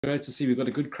great to see we've got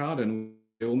a good crowd, and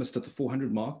we're almost at the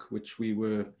 400 mark, which we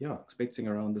were expecting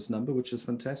around this number, which is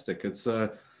fantastic. It's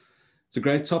a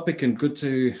great topic, and good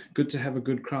to have a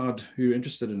good crowd who are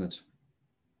interested in it.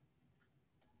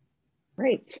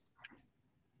 Great.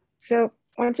 So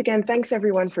once again, thanks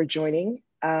everyone for joining.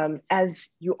 As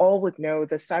you all would know,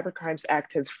 the Cybercrimes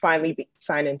Act has finally been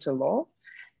signed into law.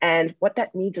 And what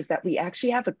that means is that we actually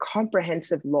have a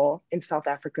comprehensive law in South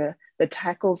Africa that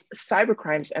tackles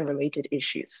cybercrimes and related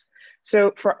issues.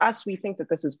 So for us, we think that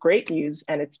this is great news,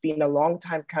 and it's been a long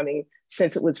time coming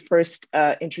since it was first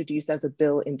introduced as a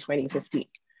bill in 2015.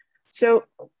 So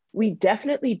we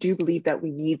definitely do believe that we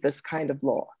need this kind of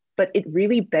law, but it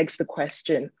really begs the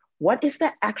question, what is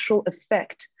the actual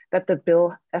effect that the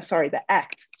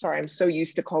act, I'm so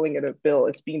used to calling it a bill,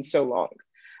 it's been so long.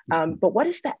 But what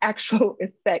is the actual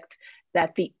effect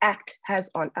that the act has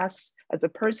on us as a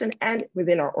person and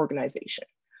within our organization?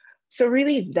 So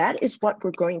really, that is what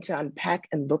we're going to unpack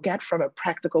and look at from a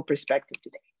practical perspective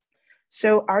today.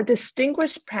 So our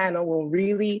distinguished panel will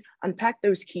really unpack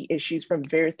those key issues from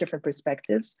various different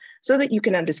perspectives so that you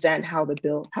can understand how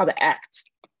the act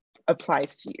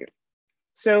applies to you.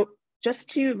 So just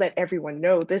to let everyone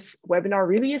know, this webinar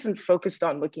really isn't focused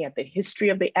on looking at the history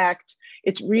of the Act.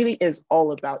 It really is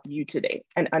all about you today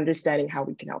and understanding how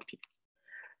we can help you.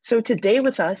 So today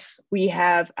with us, we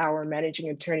have our managing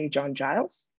attorney, John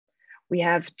Giles. We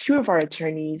have two of our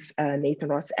attorneys, Nathan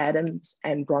Ross Adams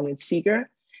and Bronwyn Seeger.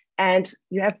 And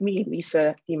you have me,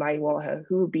 Lisa Imaiwala,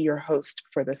 who will be your host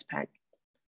for this panel.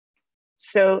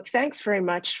 So thanks very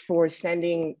much for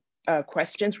sending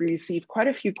questions. We received quite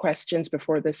a few questions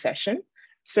before this session.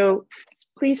 So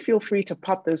please feel free to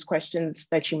pop those questions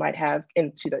that you might have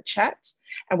into the chat,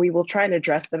 and we will try and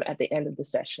address them at the end of the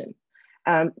session.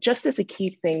 Just as a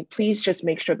key thing, please just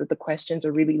make sure that the questions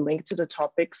are really linked to the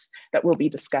topics that we'll be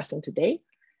discussing today.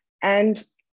 And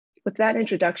with that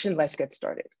introduction, let's get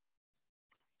started.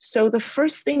 So the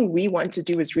first thing we want to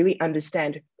do is really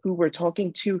understand who we're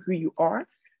talking to, who you are.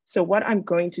 So what I'm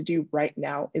going to do right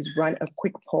now is run a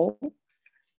quick poll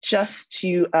just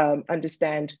to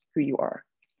understand who you are.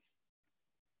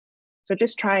 So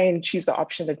just try and choose the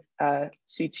option that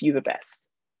suits you the best.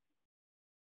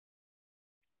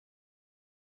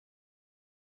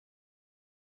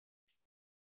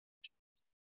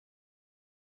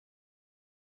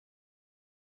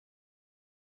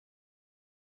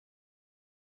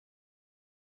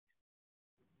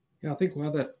 Yeah, I think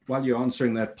while you're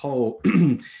answering that poll,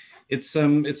 it's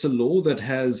a law that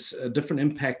has a different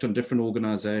impact on different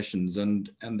organizations,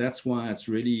 and that's why it's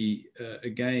really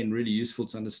again really useful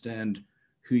to understand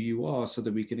who you are so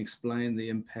that we can explain the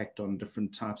impact on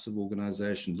different types of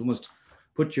organizations, almost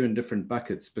put you in different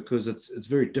buckets, because it's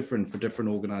very different for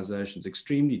different organizations,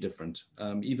 extremely different,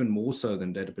 even more so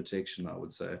than data protection, I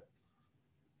would say.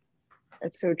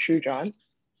 That's so true, John.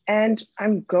 And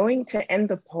I'm going to end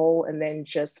the poll and then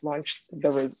just launch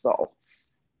the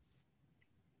results.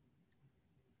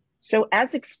 So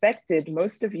as expected,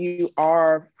 most of you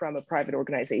are from a private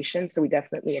organization, so we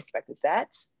definitely expected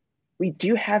that. We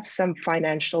do have some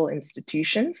financial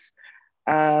institutions,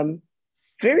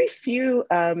 very few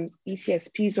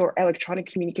ECSPs or electronic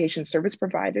communication service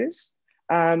providers,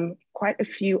 quite a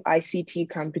few ICT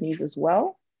companies as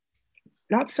well.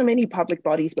 Not so many public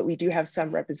bodies, but we do have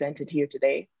some represented here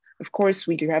today. Of course,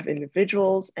 we do have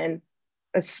individuals and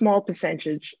a small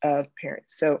percentage of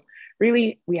parents. So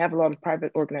really, we have a lot of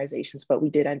private organizations, but we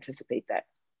did anticipate that.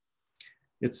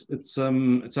 It's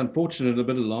unfortunate, a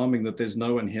bit alarming that there's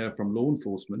no one here from law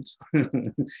enforcement.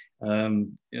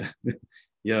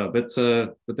 Yeah, but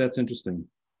that's interesting.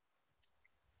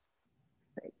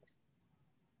 Right.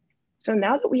 So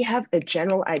now that we have a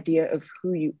general idea of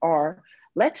who you are,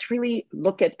 let's really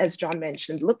look at, as John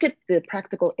mentioned, look at the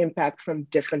practical impact from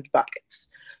different buckets.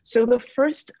 So the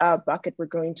first bucket we're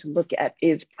going to look at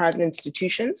is private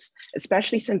institutions,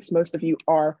 especially since most of you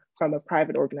are from a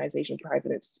private organization,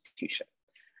 private institution.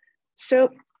 So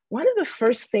one of the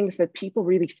first things that people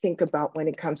really think about when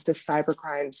it comes to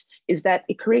cybercrimes is that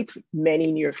it creates many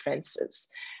new offenses.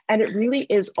 And it really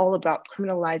is all about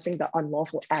criminalizing the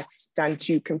unlawful acts done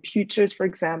to computers, for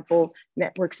example,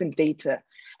 networks and data.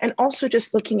 And also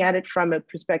just looking at it from a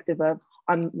perspective of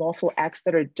unlawful acts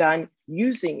that are done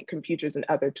using computers and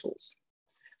other tools.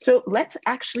 So let's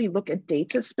actually look at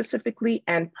data specifically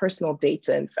and personal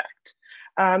data, in fact.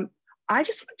 I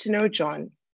just want to know, John,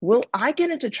 will I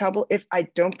get into trouble if I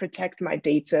don't protect my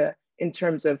data in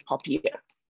terms of POPIA?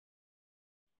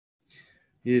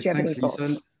 Yes, thanks,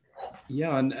 Lisa.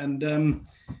 Yeah, and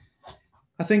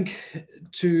I think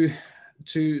to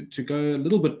go a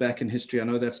little bit back in history, I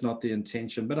know that's not the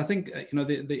intention, but I think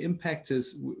the impact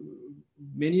is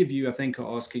many of you, I think,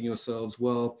 are asking yourselves,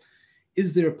 well,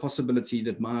 is there a possibility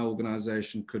that my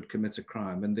organization could commit a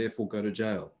crime and therefore go to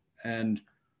jail? And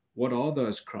what are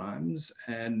those crimes?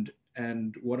 And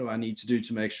what do I need to do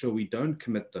to make sure we don't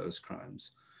commit those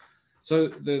crimes? So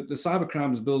the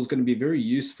Cybercrimes Bill is going to be very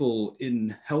useful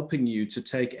in helping you to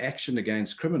take action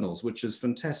against criminals, which is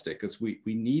fantastic, because we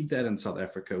need that in South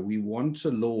Africa. We want a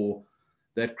law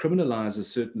that criminalizes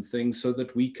certain things so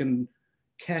that we can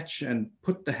catch and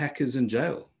put the hackers in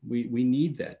jail. We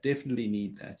need that, definitely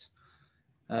need that.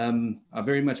 I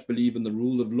very much believe in the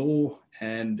rule of law,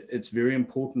 and it's very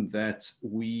important that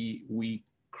we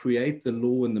create the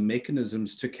law and the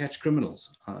mechanisms to catch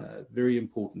criminals. Very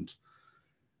important.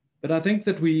 But I think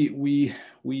that we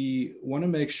want to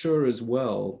make sure as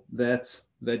well that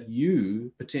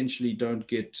you potentially don't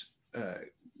get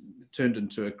turned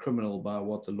into a criminal by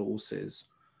what the law says.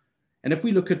 And if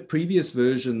we look at previous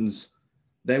versions,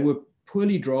 they were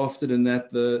poorly drafted in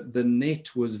that the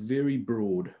net was very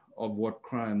broad of what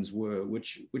crimes were,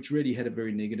 which really had a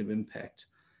very negative impact.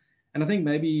 And I think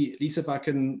maybe, Lisa, if I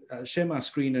can share my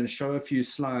screen and show a few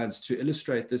slides to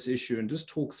illustrate this issue and just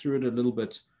talk through it a little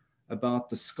bit about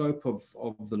the scope of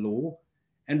the law.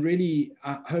 And really,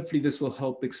 hopefully this will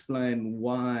help explain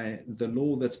why the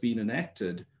law that's been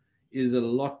enacted is a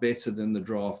lot better than the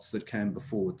drafts that came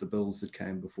before it, the bills that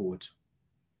came before it.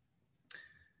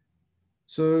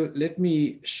 So let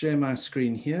me share my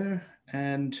screen here.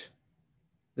 And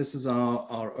this is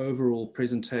our overall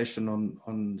presentation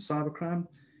on cybercrime.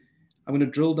 I'm going to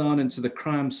drill down into the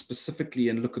crime specifically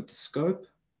and look at the scope.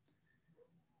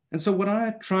 And so what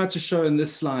I tried to show in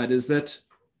this slide is that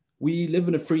we live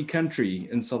in a free country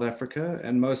in South Africa,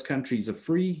 and most countries are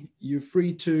free. You're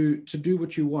free to do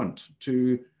what you want,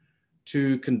 to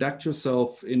conduct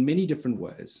yourself in many different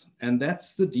ways. And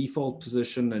that's the default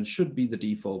position and should be the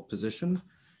default position,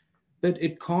 but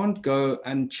it can't go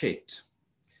unchecked.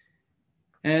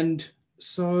 And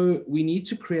so we need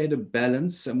to create a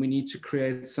balance and we need to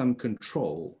create some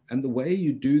control. And the way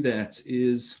you do that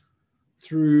is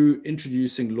through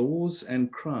introducing laws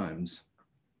and crimes.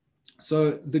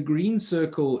 So the green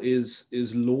circle is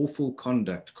lawful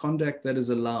conduct, conduct that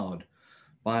is allowed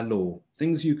by law,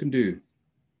 things you can do.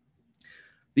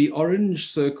 The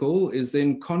orange circle is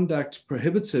then conduct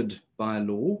prohibited by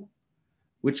law,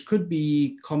 which could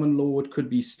be common law, it could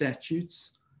be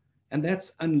statutes, and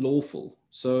that's unlawful.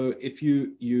 So if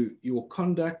your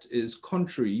conduct is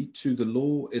contrary to the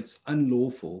law, it's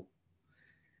unlawful.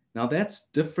 Now that's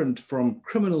different from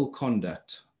criminal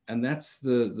conduct, and that's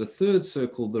the third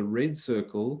circle, the red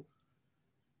circle,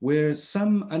 where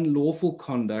some unlawful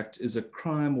conduct is a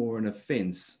crime or an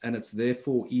offense, and it's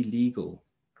therefore illegal.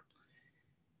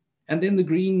 And then the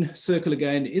green circle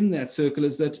again in that circle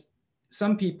is that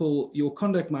some people, your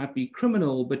conduct might be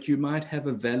criminal, but you might have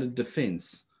a valid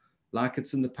defense, like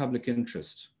it's in the public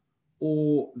interest,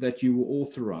 or that you were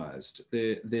authorized.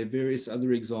 There are various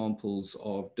other examples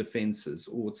of defenses,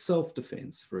 or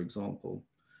self-defense, for example.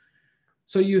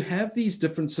 So you have these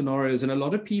different scenarios, and a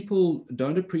lot of people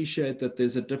don't appreciate that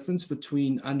there's a difference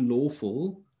between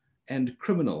unlawful and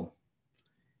criminal,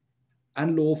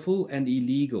 unlawful and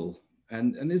illegal,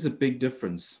 and there's a big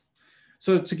difference.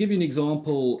 So to give you an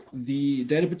example, the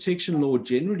data protection law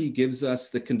generally gives us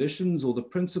the conditions or the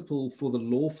principle for the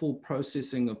lawful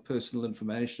processing of personal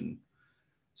information.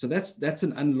 So that's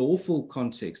an unlawful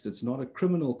context. It's not a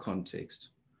criminal context.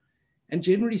 And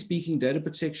generally speaking, data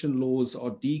protection laws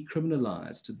are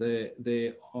decriminalized.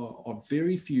 There are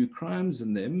very few crimes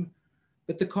in them,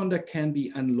 but the conduct can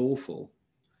be unlawful.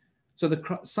 So the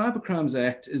Cybercrimes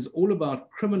Act is all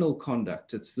about criminal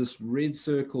conduct. It's this red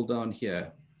circle down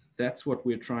here. That's what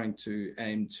we're trying to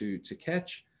aim to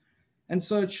catch. And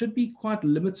so it should be quite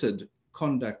limited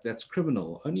conduct that's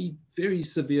criminal. Only very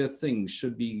severe things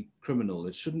should be criminal.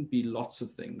 It shouldn't be lots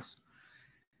of things.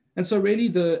 And so really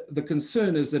the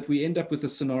concern is that we end up with a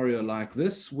scenario like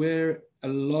this, where a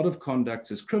lot of conduct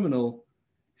is criminal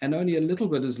and only a little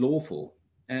bit is lawful.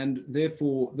 And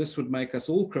therefore, this would make us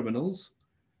all criminals,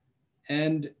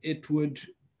 and it would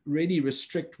really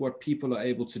restrict what people are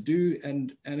able to do.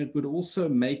 And it would also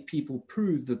make people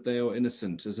prove that they are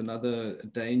innocent, is another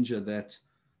danger that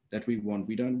we want.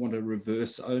 We don't want a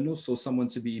reverse onus or someone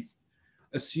to be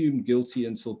assumed guilty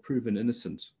until proven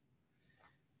innocent.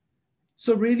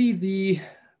 So really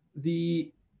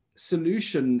the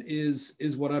solution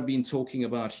is what I've been talking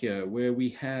about here, where we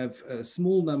have a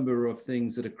small number of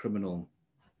things that are criminal.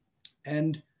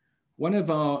 And one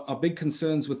of our big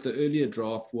concerns with the earlier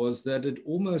draft was that it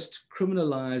almost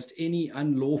criminalized any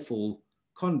unlawful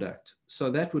conduct. So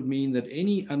that would mean that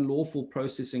any unlawful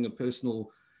processing of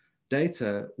personal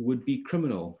data would be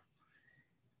criminal.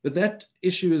 But that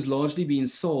issue has largely been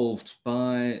solved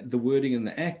by the wording in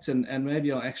the Act, and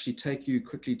maybe I'll actually take you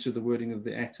quickly to the wording of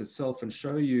the Act itself and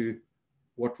show you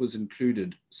what was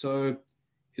included. So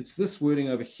it's this wording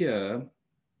over here,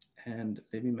 and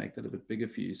let me make that a bit bigger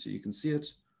for you so you can see it.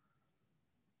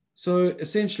 So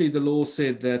essentially the law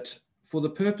said that for the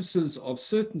purposes of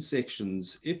certain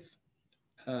sections, if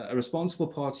a responsible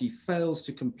party fails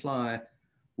to comply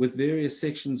with various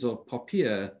sections of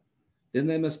POPIA, then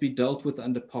they must be dealt with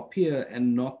under POPIA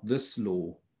and not this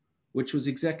law, which was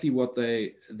exactly what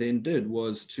they then did,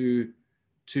 was to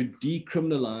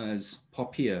decriminalize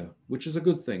POPIA, which is a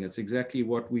good thing. It's exactly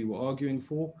what we were arguing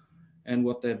for and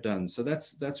what they've done. So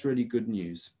that's really good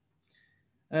news.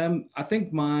 I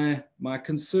think my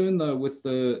concern, though, with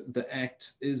the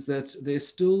Act is that there's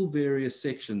still various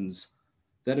sections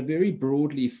that are very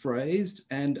broadly phrased,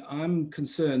 and I'm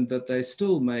concerned that they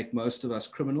still make most of us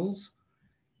criminals.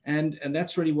 And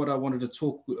that's really what I wanted to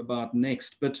talk about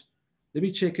next. But let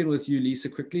me check in with you, Lisa,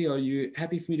 quickly. Are you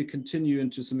happy for me to continue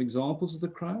into some examples of the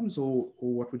crimes, or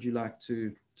what would you like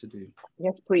to do?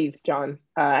 Yes, please, John.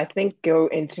 I think go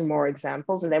into more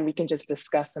examples, and then we can just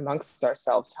discuss amongst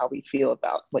ourselves how we feel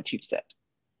about what you've said.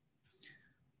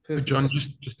 Perfect. John,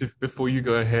 just before you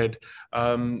go ahead,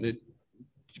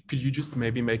 could you just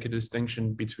maybe make a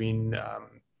distinction between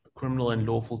criminal and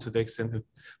lawful, to the extent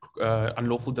that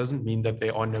unlawful doesn't mean that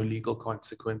there are no legal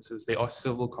consequences. There are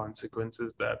civil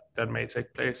consequences that may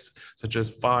take place, such as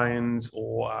fines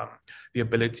or the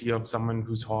ability of someone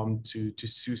who's harmed to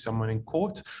sue someone in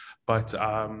court. But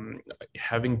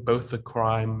having both the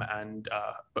crime and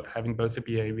having both the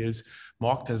behaviors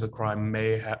marked as a crime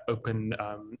may open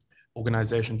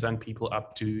organizations and people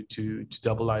up to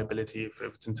double liability if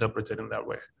it's interpreted in that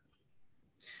way.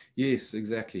 Yes,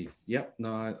 exactly. Yep,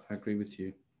 no, I agree with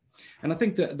you. And I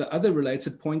think that the other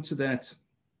related point to that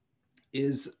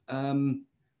is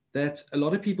that a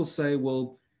lot of people say,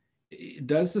 well,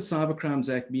 does the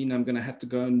Cybercrimes Act mean I'm going to have to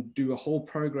go and do a whole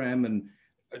program and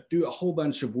do a whole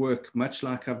bunch of work, much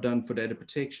like I've done for data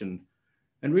protection?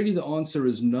 And really the answer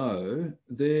is no.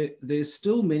 There's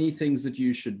still many things that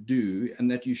you should do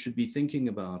and that you should be thinking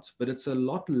about, but it's a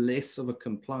lot less of a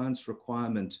compliance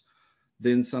requirement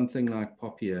than something like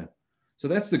POPIA. So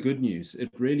that's the good news.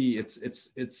 It really,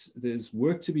 there's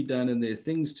work to be done, and there are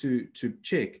things to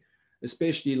check,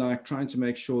 especially like trying to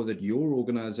make sure that your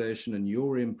organization and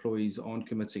your employees aren't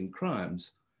committing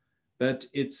crimes. But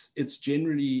it's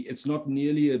not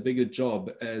nearly a bigger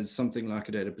job as something like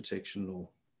a data protection law.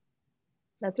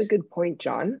 That's a good point,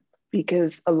 John,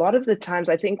 because a lot of the times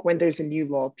I think when there's a new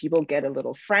law, people get a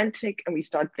little frantic and we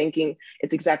start thinking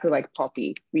it's exactly like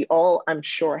POPI. We all, I'm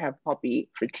sure, have POPI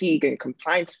fatigue and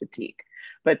compliance fatigue,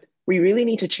 but we really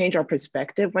need to change our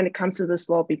perspective when it comes to this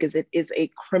law, because it is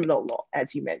a criminal law,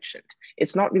 as you mentioned.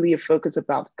 It's not really a focus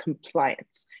about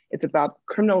compliance. It's about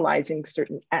criminalizing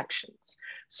certain actions.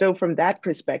 So from that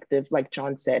perspective, like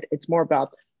John said, it's more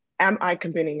about, am I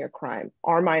committing a crime?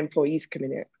 Are my employees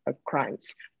committing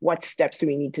crimes? What steps do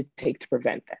we need to take to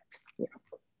prevent that? Yeah.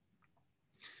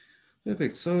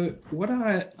 Perfect. So what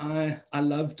I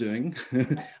love doing,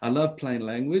 I love plain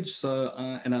language. So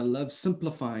and I love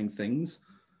simplifying things.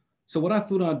 So what I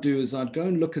thought I'd do is I'd go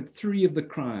and look at 3 of the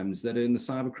crimes that are in the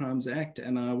Cybercrimes Act,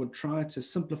 and I would try to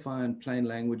simplify and plain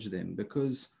language them,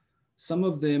 because some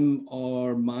of them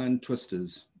are mind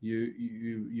twisters.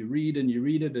 You read and you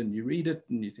read it and you read it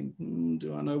and you think,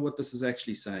 do I know what this is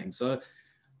actually saying? So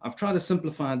I've tried to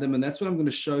simplify them, and that's what I'm going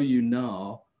to show you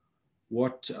now,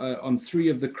 what on 3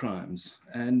 of the crimes.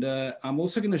 And I'm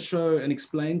also going to show and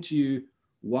explain to you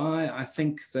why I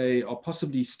think they are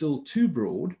possibly still too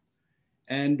broad,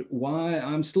 and why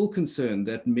I'm still concerned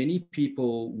that many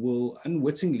people will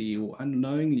unwittingly or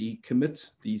unknowingly commit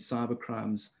these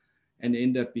cybercrimes and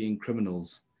end up being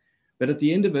criminals. But at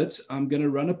the end of it, I'm going to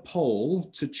run a poll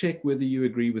to check whether you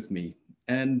agree with me.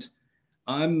 And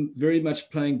I'm very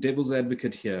much playing devil's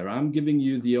advocate here. I'm giving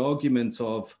you the argument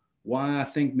of why I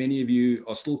think many of you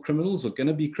are still criminals or going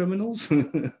to be criminals.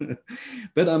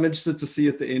 But I'm interested to see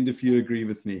at the end if you agree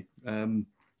with me.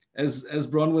 As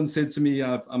Bronwyn said to me,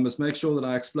 I must make sure that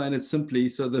I explain it simply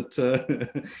so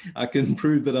that I can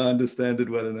prove that I understand it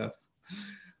well enough.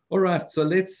 All right, so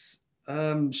let's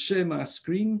share my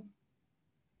screen.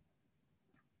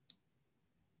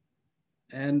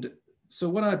 And so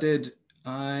what I did,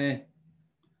 I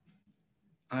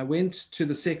went to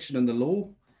the section in the law.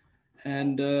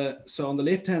 And so on the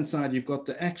left-hand side, you've got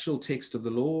the actual text of the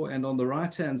law. And on the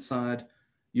right-hand side,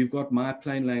 you've got my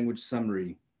plain language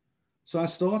summary. So I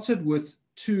started with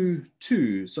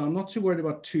 2.2. So I'm not too worried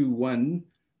about 2.1.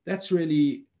 That's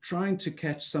really trying to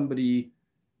catch somebody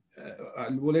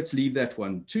well, let's leave that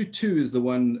one. 2.2 is the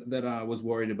one that I was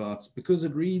worried about, because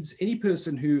it reads, any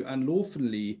person who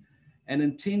unlawfully and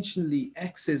intentionally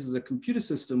accesses a computer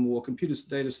system or computer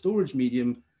data storage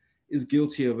medium is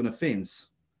guilty of an offense.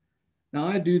 Now,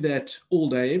 I do that all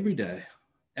day, every day.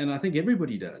 And I think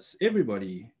everybody does.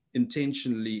 Everybody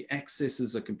intentionally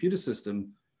accesses a computer system.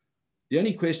 The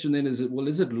only question then is, well,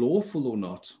 is it lawful or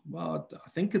not? Well, I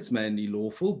think it's mainly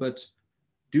lawful, but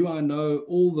do I know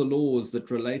all the laws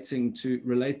that relate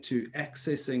to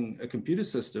accessing a computer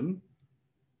system?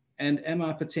 And am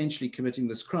I potentially committing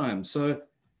this crime? So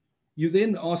you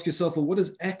then ask yourself, well, what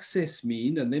does access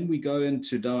mean? And then we go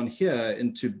into down here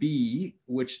into B,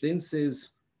 which then says,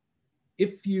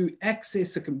 if you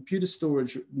access a computer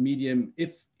storage medium,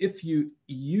 if you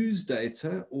use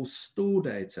data or store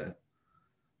data.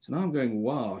 So now I'm going,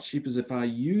 wow, sheepers, if I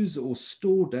use or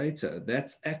store data,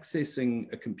 that's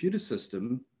accessing a computer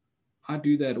system. I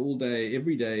do that all day,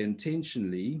 every day,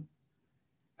 intentionally.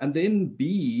 And then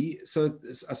C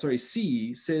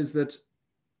says that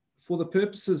for the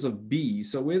purposes of B,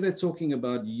 so where they're talking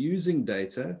about using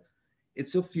data,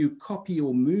 it's if you copy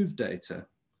or move data.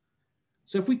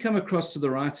 So if we come across to the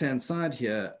right-hand side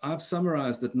here, I've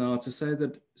summarized it now to say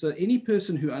that, so any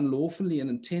person who unlawfully and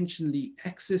intentionally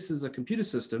accesses a computer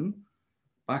system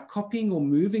by copying or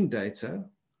moving data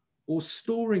or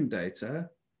storing data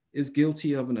is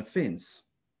guilty of an offense.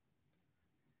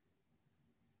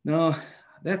 Now,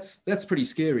 that's pretty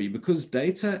scary, because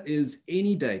data is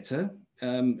any data,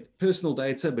 personal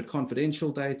data, but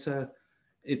confidential data.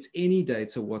 It's any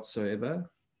data whatsoever.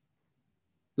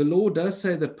 The law does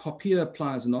say that POPIA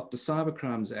applies, not the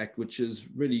Cybercrimes Act, which is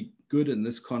really good in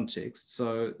this context.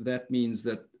 So that means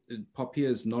that POPIA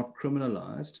is not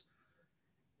criminalized.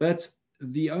 But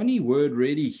the only word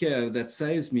really here that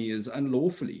saves me is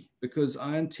unlawfully, because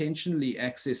I intentionally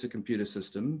access a computer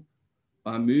system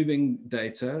by moving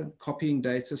data, copying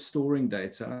data, storing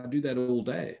data. I do that all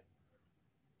day.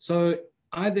 So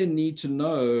I then need to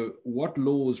know what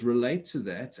laws relate to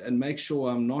that and make sure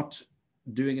I'm not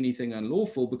doing anything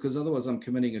unlawful, because otherwise I'm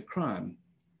committing a crime.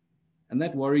 And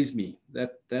that worries me.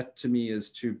 That to me is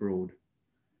too broad.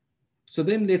 So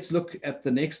then let's look at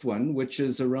the next one, which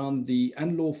is around the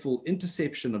unlawful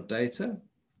interception of data.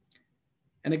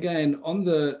 And again, on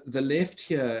the left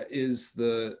here is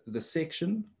the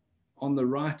section. On the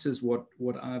right is what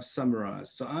I've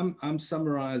summarized. So I'm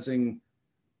summarizing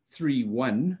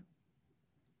 3.1.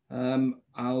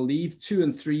 I'll leave 2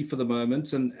 and 3 for the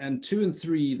moment, and 2 and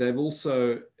 3, they've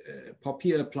also,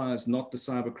 POPIA applies, not the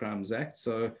Cybercrimes Act.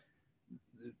 So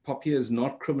POPIA is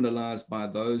not criminalized by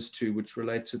those two, which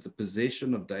relate to the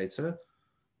possession of data,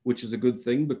 which is a good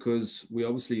thing, because we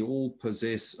obviously all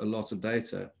possess a lot of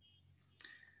data.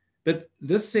 But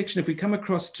this section, if we come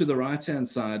across to the right-hand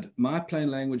side, my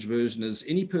plain language version is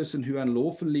any person who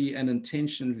unlawfully and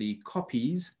intentionally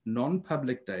copies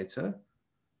non-public data.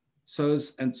 So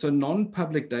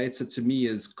non-public data to me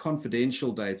is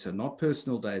confidential data, not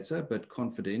personal data, but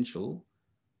confidential.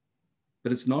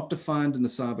 But it's not defined in the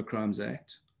Cybercrimes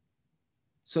Act.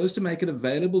 So as to make it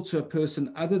available to a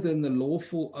person other than the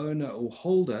lawful owner or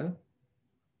holder,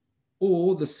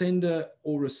 or the sender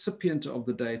or recipient of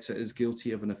the data is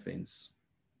guilty of an offense.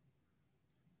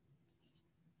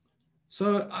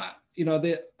 So, I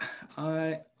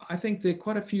think there are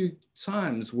quite a few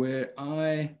times where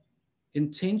I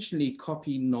intentionally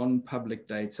copy non-public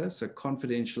data, so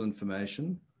confidential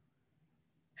information,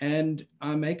 and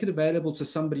I make it available to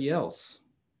somebody else.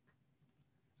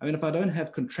 I mean, if I don't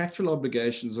have contractual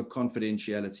obligations of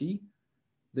confidentiality,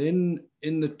 then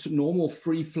in the normal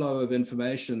free flow of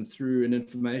information through an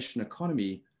information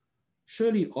economy,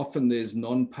 surely often there's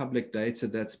non-public data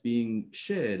that's being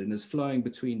shared and is flowing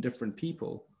between different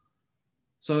people.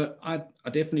 So I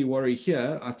definitely worry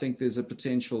here. I think there's a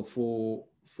potential for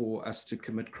us to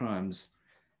commit crimes.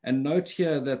 And note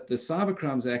here that the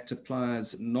Cybercrimes Act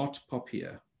applies, not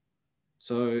POPIA.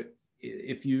 So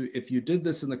if you did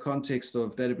this in the context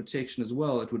of data protection as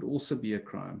well, it would also be a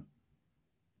crime.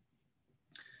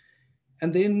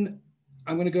 And then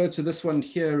I'm going to go to this one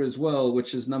here as well,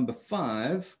 which is number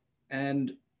 5.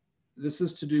 And this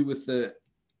is to do with the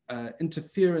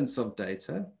interference of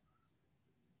data.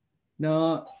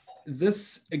 Now,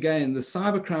 this, again, the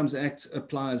Cybercrimes Act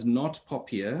applies, not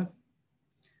POPIA.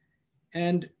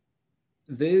 And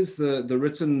there's the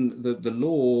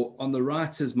law. On the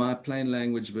right is my plain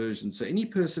language version. So any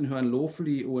person who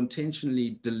unlawfully or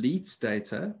intentionally deletes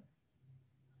data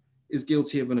is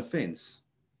guilty of an offense.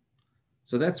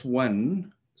 So that's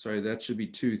 1. Sorry, that should be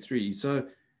 2, 3. So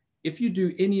if you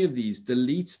do any of these,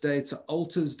 deletes data,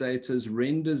 alters data,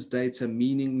 renders data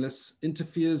meaningless,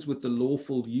 interferes with the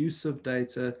lawful use of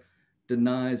data,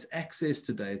 denies access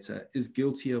to data is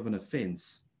guilty of an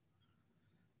offense.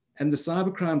 And the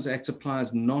Cybercrimes Act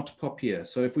applies not POPIA.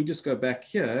 So if we just go back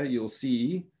here, you'll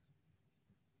see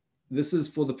this is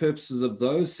for the purposes of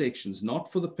those sections,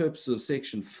 not for the purposes of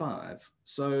Section 5.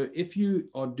 So if you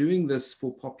are doing this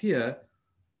for POPIA,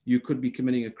 you could be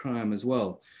committing a crime as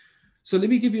well. So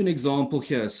let me give you an example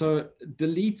here. So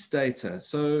deletes data.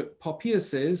 So POPIA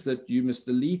says that you must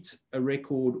delete a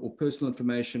record or personal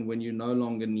information when you no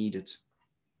longer need it.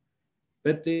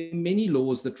 But there are many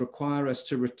laws that require us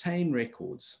to retain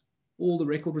records, all the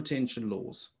record retention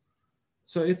laws.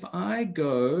 So if I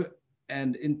go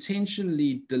and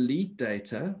intentionally delete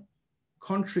data,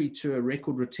 contrary to a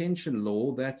record retention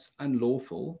law that's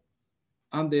unlawful,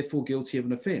 I'm therefore guilty of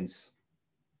an offense.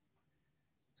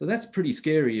 So that's pretty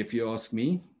scary if you ask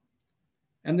me.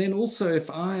 And then also if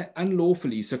I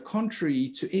unlawfully, so contrary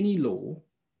to any law,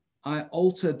 I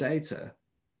alter data,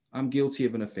 I'm guilty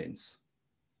of an offense.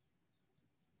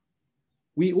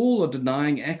 We all are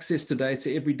denying access to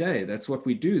data every day. That's what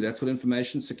we do. That's what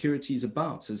information security is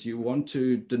about, is you want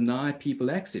to deny people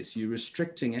access. You're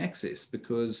restricting access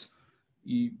because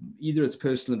either it's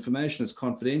personal information, it's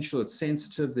confidential, it's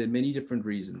sensitive, there are many different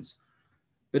reasons.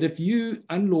 But if you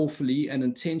unlawfully and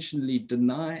intentionally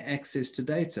deny access to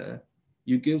data,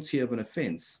 you're guilty of an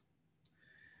offense.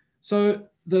 So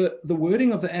the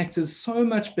wording of the act is so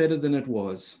much better than it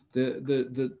was.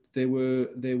 There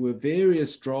were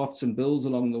various drafts and bills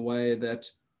along the way that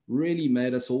really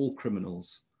made us all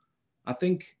criminals. I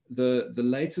think the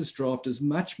latest draft is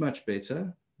much, much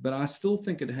better, but I still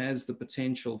think it has the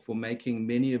potential for making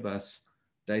many of us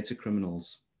data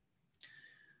criminals.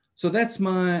 So that's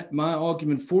my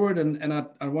argument for it. And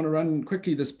I want to run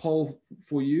quickly this poll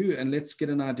for you, and let's get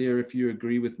an idea if you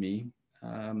agree with me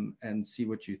and see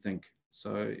what you think.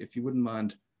 So if you wouldn't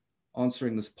mind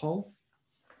answering this poll,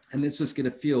 and let's just get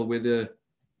a feel whether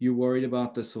you're worried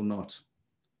about this or not.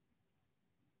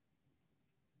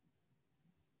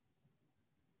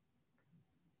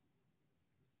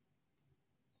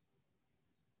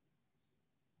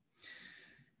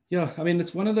 Yeah, I mean,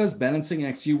 it's one of those balancing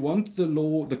acts. You want the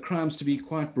law, the crimes to be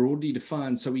quite broadly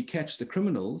defined so we catch the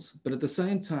criminals, but at the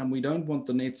same time, we don't want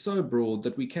the net so broad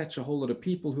that we catch a whole lot of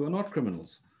people who are not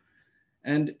criminals.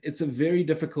 And it's a very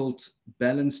difficult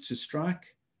balance to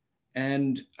strike.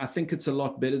 And I think it's a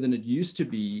lot better than it used to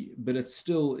be, but it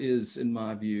still is, in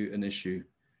my view, an issue.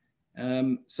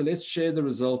 So let's share the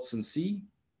results and see.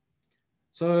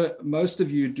 So most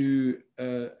of you do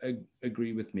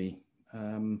agree with me.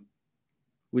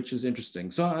 Which is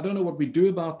interesting. So I don't know what we do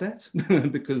about that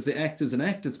because the act is an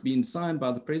act. It's been signed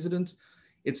by the president.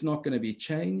 It's not going to be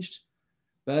changed.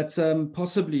 But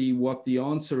possibly what the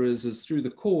answer is through the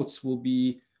courts will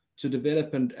be to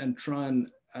develop and try and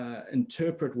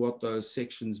interpret what those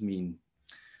sections mean.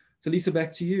 So Lisa,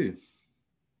 back to you.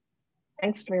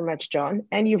 Thanks very much, John.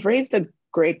 And you've raised a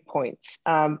great points.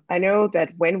 I know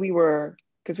that when we were,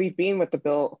 because we've been with the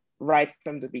bill right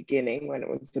from the beginning when it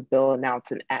was a bill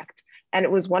announced an act. And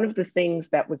it was one of the things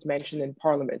that was mentioned in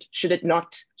Parliament. Should it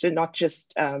not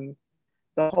just the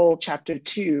whole chapter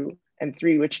 2 and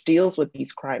 3, which deals with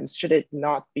these crimes, should it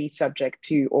not be subject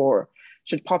to, or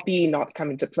should POPI not come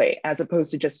into play, as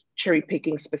opposed to just cherry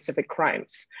picking specific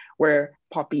crimes where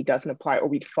POPI doesn't apply or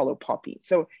we'd follow POPI.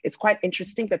 So it's quite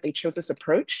interesting that they chose this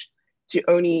approach to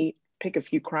only pick a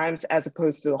few crimes as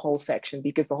opposed to the whole section,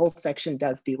 because the whole section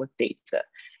does deal with data.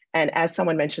 And as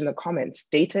someone mentioned in the comments,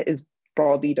 data is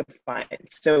broadly defined,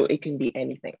 so it can be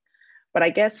anything. But I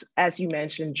guess, as you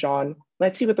mentioned, John,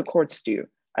 let's see what the courts do.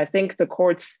 I think the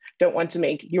courts don't want to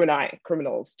make you and I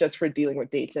criminals just for dealing with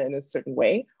data in a certain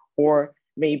way, or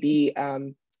maybe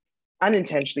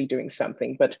unintentionally doing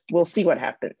something, but we'll see what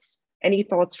happens. Any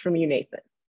thoughts from you, Nathan?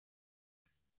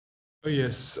 Oh,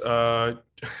 yes.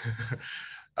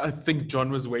 I think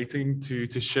John was waiting to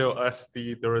show us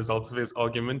the results of his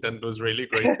argument, and it was really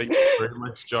great. Thank you very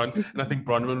much, John. And I think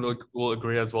Bronwyn will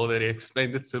agree as well that he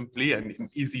explained it simply and in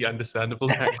easy, understandable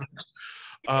language.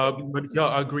 But yeah,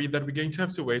 I agree that we're going to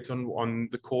have to wait on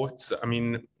the courts. I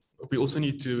mean, we also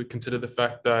need to consider the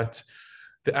fact that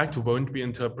the Act won't be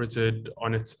interpreted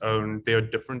on its own. There are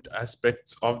different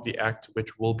aspects of the Act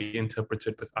which will be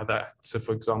interpreted with other acts. So,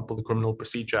 for example, the Criminal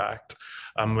Procedure Act,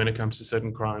 when it comes to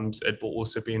certain crimes, it will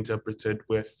also be interpreted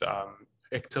with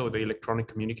ECTA, or the Electronic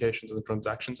Communications and the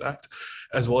Transactions Act,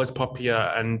 as well as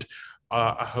POPIA. And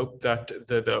I hope that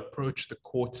the approach the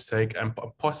courts take, and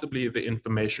possibly the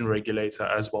information regulator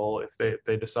as well, if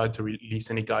they decide to release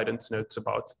any guidance notes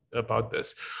about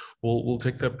this, will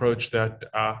take the approach that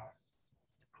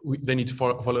they need to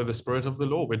follow the spirit of the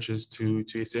law, which is to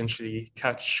essentially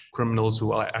catch criminals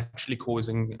who are actually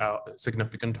causing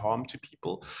significant harm to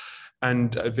people.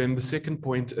 And then the second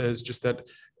point is just that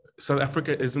South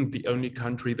Africa isn't the only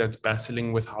country that's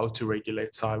battling with how to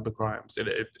regulate cybercrimes.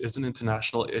 It is an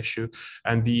international issue,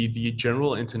 and the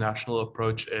general international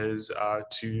approach is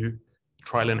to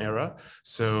trial and error.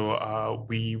 So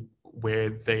where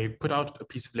they put out a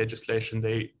piece of legislation,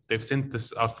 they've sent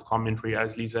this out for commentary.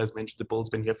 As Lisa has mentioned, the bill's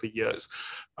been here for years,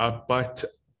 but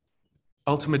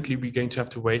ultimately we're going to have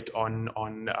to wait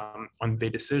on their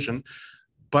decision.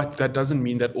 But that doesn't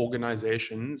mean that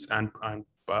organizations and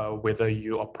whether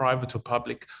you are private or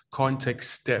public can't take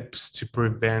steps to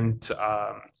prevent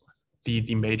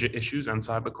the major issues and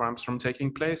cybercrimes from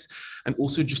taking place, and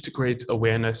also just to create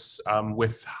awareness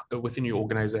within your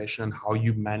organization and how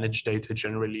you manage data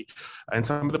generally. And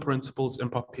some of the principles in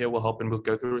POP here will help, and we'll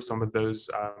go through some of those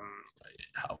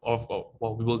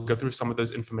we will go through some of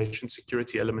those information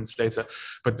security elements later.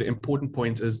 But the important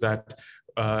point is that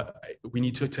we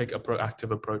need to take a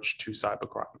proactive approach to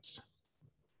cybercrimes.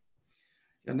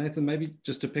 Yeah, Nathan, maybe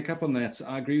just to pick up on that,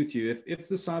 I agree with you. If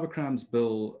the Cybercrimes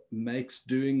Bill makes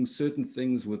doing certain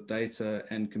things with data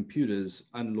and computers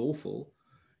unlawful,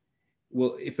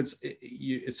 well, if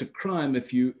it's a crime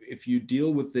if you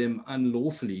deal with them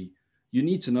unlawfully, you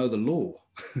need to know the law.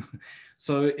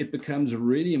 So it becomes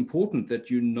really important that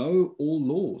you know all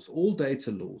laws, all data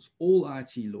laws, all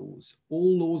IT laws,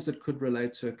 all laws that could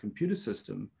relate to a computer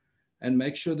system, and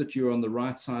make sure that you're on the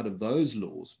right side of those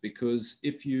laws, because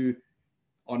if you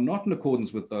are not in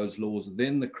accordance with those laws,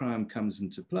 then the crime comes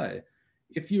into play.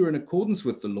 If you're in accordance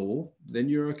with the law, then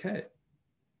you're okay.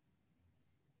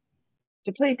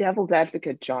 To play devil's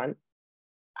advocate, John,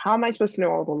 how am I supposed to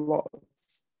know all the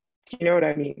laws? Do you know what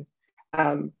I mean?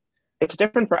 It's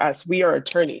different for us. We are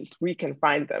attorneys. We can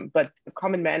find them, but the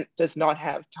common man does not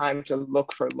have time to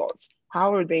look for laws.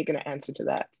 How are they going to answer to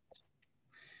that?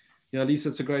 Yeah, Lisa,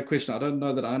 it's a great question. I don't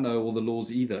know that I know all the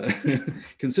laws either,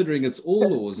 considering it's all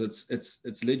laws.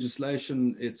 It's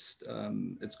legislation, it's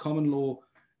common law,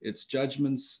 it's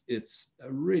judgments. It's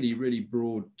a really, really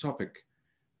broad topic.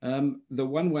 The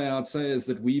one way I'd say is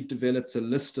that we've developed a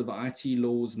list of IT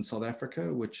laws in South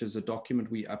Africa, which is a document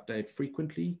we update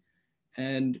frequently.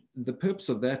 And the purpose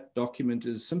of that document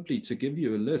is simply to give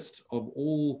you a list of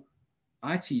all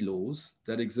IT laws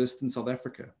that exist in South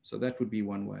Africa. So that would be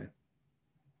one way.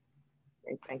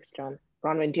 Great, thanks, John.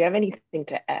 Bronwyn, do you have anything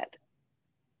to add?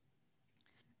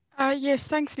 Yes,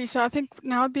 thanks, Lisa. I think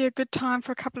now would be a good time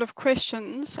for a couple of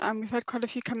questions. We've had quite a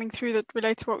few coming through that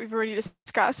relate to what we've already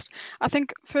discussed. I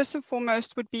think first and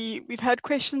foremost would be, we've had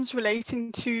questions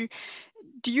relating to,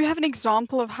 do you have an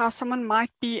example of how someone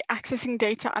might be accessing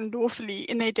data unlawfully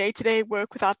in their day-to-day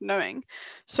work without knowing?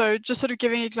 So just sort of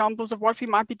giving examples of what we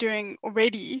might be doing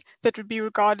already that would be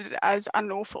regarded as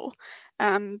unlawful.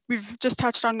 We've just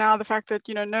touched on now the fact that,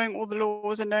 you know, knowing all the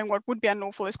laws and knowing what would be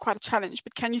unlawful is quite a challenge,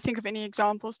 but can you think of any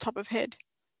examples top of head?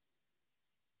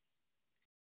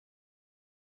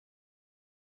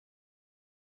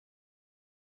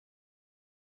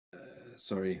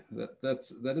 Sorry,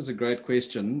 that is a great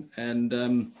question.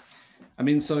 And I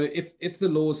mean, so if the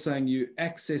law is saying you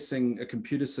accessing a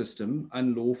computer system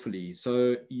unlawfully,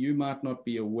 so you might not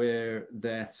be aware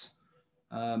that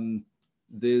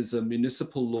there's a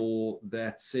municipal law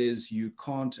that says you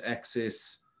can't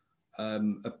access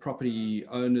a property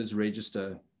owner's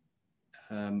register,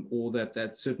 or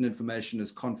that certain information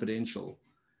is confidential.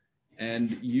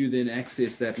 And you then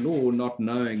access that law not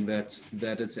knowing that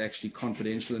it's actually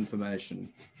confidential information.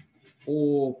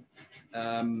 Or,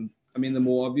 I mean, the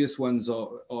more obvious ones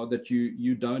are that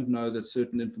you don't know that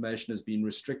certain information has been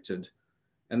restricted.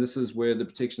 And this is where the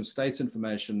Protection of State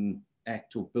Information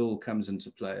Act or bill comes into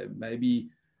play.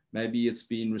 Maybe it's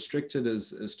been restricted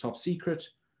as top secret,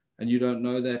 and you don't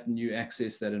know that, and you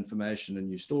access that information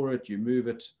and you store it, you move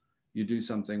it, you do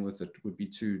something with it. Would be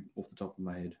two off the top of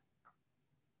my head.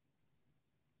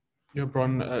 Yeah,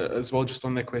 Bron, as well, just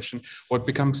on that question, what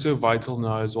becomes so vital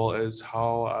now as well is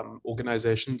how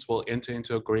organizations will enter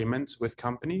into agreements with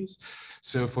companies.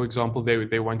 So, for example,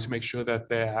 they want to make sure that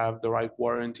they have the right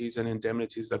warranties and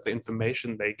indemnities, that the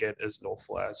information they get is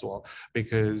lawful as well,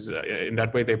 because in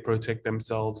that way they protect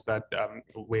themselves, that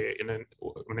we're in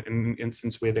an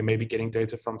instance where they may be getting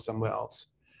data from somewhere else.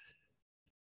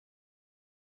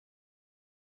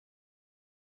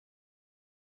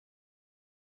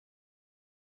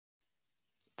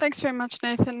 Thanks very much,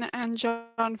 Nathan and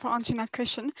John, for answering that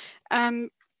question. I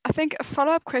think a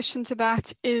follow-up question to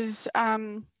that is,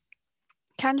 can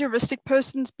can juristic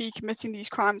persons be committing these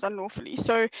crimes unlawfully?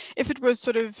 So if it was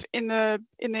sort of in the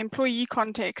employee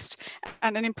context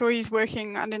and an employee is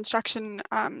working under instruction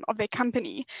of their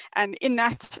company and in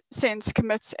that sense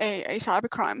commits a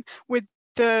cybercrime, would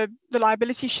the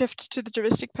liability shift to the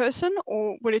juristic person,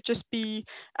 or would it just be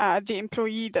the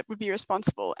employee that would be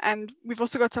responsible? And we've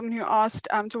also got someone who asked,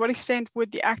 to what extent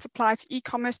would the Act apply to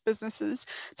e-commerce businesses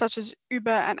such as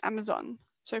Uber and Amazon?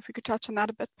 So if we could touch on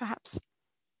that a bit, perhaps.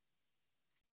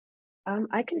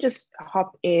 I can just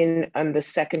hop in on the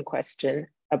second question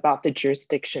about the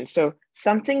jurisdiction. So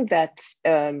something that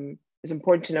is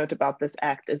important to note about this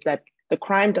act is that the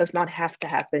crime does not have to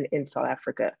happen in South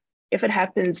Africa. If it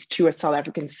happens to a South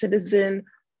African citizen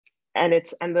and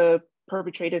the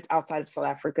perpetrator is outside of South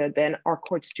Africa, then our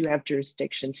courts do have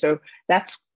jurisdiction. So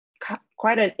that's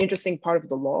quite an interesting part of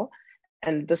the law.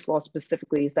 And this law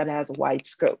specifically is that it has a wide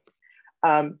scope.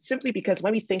 Simply because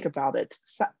when we think about it,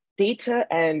 data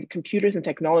and computers and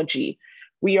technology,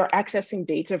 we are accessing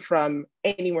data from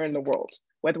anywhere in the world.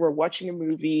 Whether we're watching a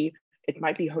movie, it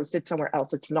might be hosted somewhere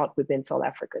else. It's not within South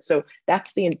Africa. So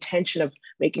that's the intention of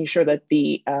making sure that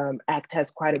the act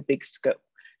has quite a big scope.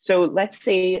 So let's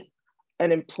say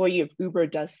an employee of Uber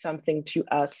does something to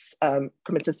us,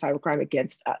 commits a cybercrime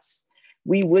against us.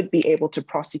 We would be able to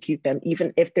prosecute them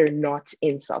even if they're not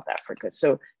in South Africa.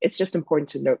 So it's just important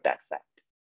to note that fact.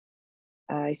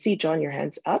 I see, John, your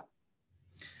hand's up.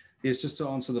 Yes, just to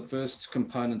answer the first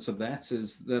components of that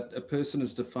is that a person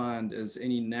is defined as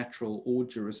any natural or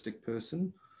juristic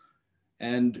person,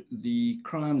 and the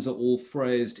crimes are all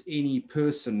phrased any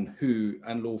person who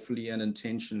unlawfully and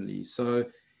intentionally. So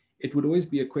it would always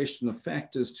be a question of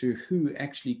fact as to who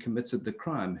actually committed the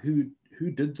crime, who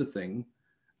did the thing,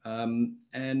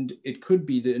 and it could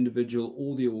be the individual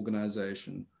or the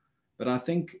organization. But I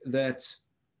think that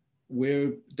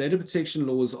where data protection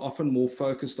law is often more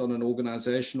focused on an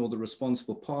organization or the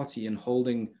responsible party and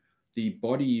holding the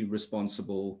body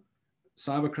responsible,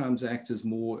 Cybercrimes Act is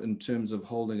more in terms of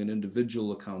holding an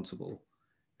individual accountable.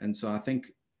 And so I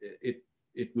think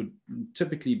it would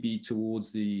typically be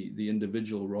towards the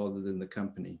individual rather than the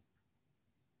company.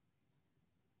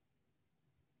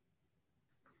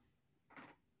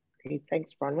 Great,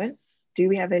 thanks, Bronwyn. Do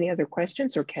we have any other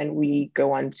questions, or can we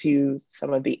go on to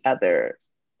some of the other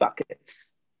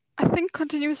buckets? I think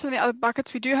continue with some of the other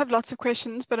buckets. We do have lots of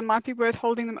questions, but it might be worth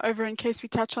holding them over in case we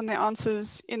touch on their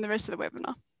answers in the rest of the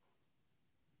webinar.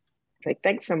 Okay,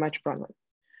 thanks so much, Bronwyn.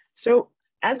 So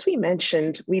as we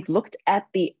mentioned, we've looked at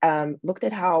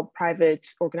how private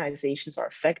organizations are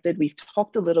affected. We've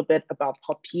talked a little bit about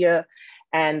POPIA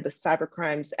and the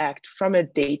Cybercrimes Act from a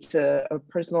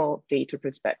personal data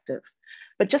perspective.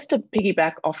 But just to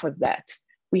piggyback off of that,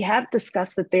 we have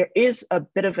discussed that there is a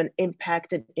bit of an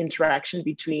impacted interaction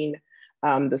between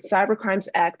the Cybercrimes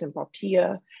Act and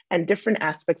POPIA and different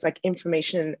aspects like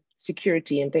information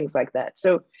security and things like that.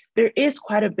 So there is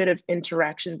quite a bit of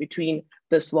interaction between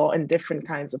this law and different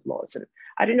kinds of laws. And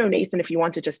I don't know, Nathan, if you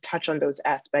want to just touch on those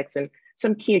aspects and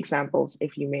some key examples,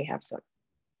 if you may have some.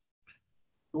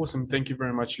 Awesome. Thank you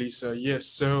very much, Lisa. Yes,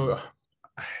 so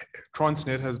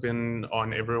Transnet has been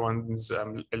on everyone's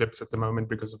lips at the moment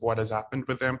because of what has happened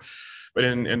with them. But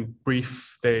in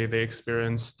brief, they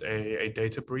experienced a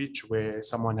data breach where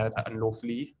someone had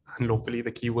unlawfully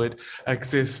the keyword,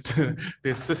 accessed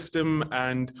their system.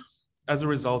 And as a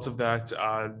result of that,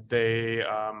 they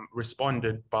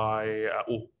responded by,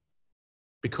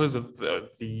 because of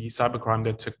the cybercrime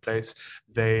that took place,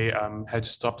 they had to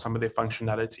stop some of their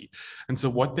functionality. And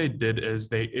so what they did is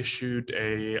they issued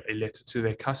a letter to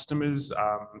their customers,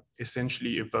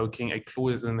 essentially evoking a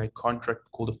clause in their contract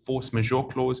called a force majeure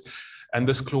clause. And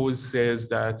this clause says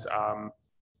that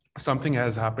something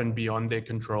has happened beyond their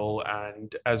control,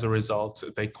 and as a result,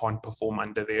 they can't perform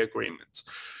under their agreements.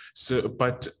 So,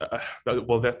 but,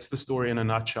 well, that's the story in a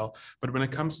nutshell. But when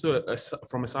it comes to,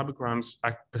 from a Cybercrimes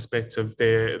Act perspective,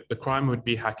 the crime would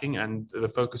be hacking, and the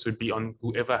focus would be on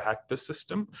whoever hacked the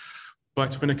system.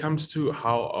 But when it comes to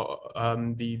how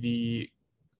the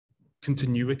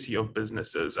continuity of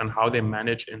businesses and how they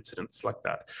manage incidents like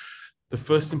that, the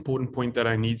first important point that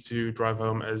I need to drive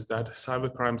home is that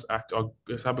Cybercrimes Act, or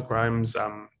cybercrimes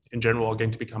in general, are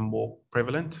going to become more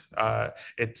prevalent.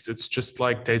 It's just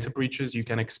like data breaches. You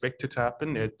can expect it to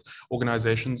happen.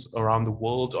 Organizations around the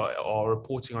world are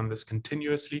reporting on this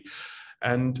continuously.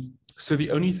 And so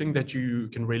the only thing that you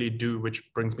can really do,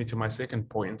 which brings me to my second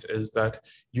point, is that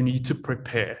you need to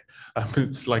prepare.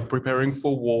 It's like preparing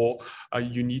for war.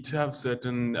 You need to have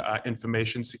certain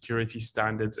information security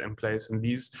standards in place. And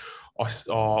these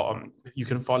are you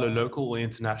can follow local or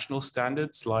international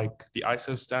standards like the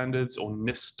ISO standards or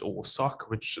NIST or SOC,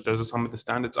 which those are some of the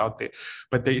standards out there.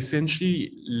 But they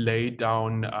essentially lay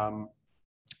down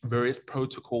various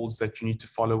protocols that you need to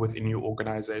follow within your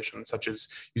organization, such as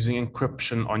using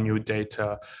encryption on your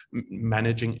data,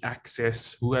 managing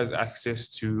access, who has access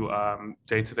to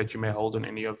data that you may hold on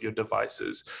any of your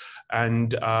devices.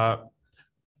 And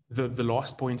the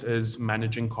last point is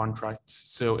managing contracts.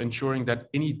 So ensuring that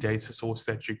any data source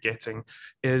that you're getting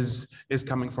is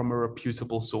coming from a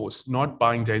reputable source, not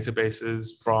buying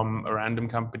databases from a random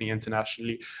company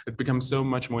internationally. It becomes so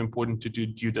much more important to do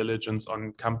due diligence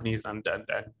on companies and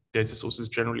data sources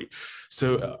generally.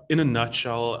 So in a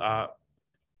nutshell,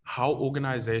 how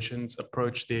organizations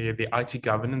approach the IT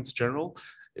governance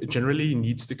generally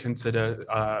needs to consider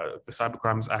the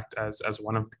Cybercrimes Act as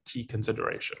one of the key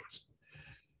considerations.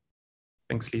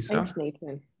 Thanks, Lisa. Thanks,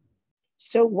 Nathan.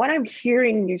 So what I'm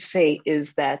hearing you say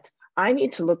is that I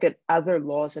need to look at other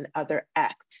laws and other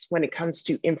acts when it comes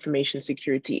to information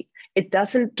security. It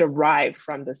doesn't derive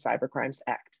from the Cybercrimes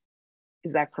Act.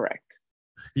 Is that correct?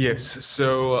 Yes,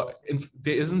 so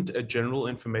there isn't a general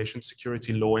information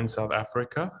security law in South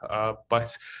Africa,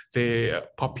 but the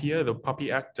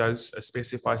POPI Act does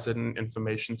specify certain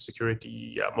information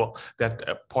security,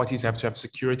 that parties have to have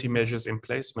security measures in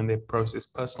place when they process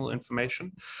personal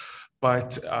information.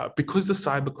 But because the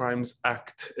Cybercrimes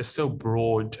Act is so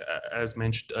broad, as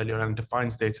mentioned earlier, and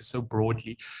defines data so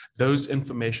broadly, those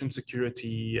information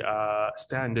security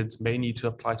standards may need to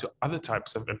apply to other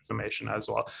types of information as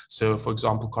well. So, for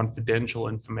example, confidential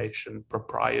information,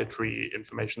 proprietary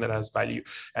information that has value,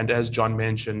 and as John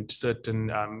mentioned, certain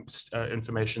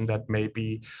information that may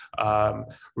be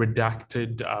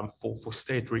redacted for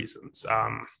state reasons.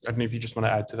 I don't know if you just want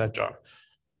to add to that, John.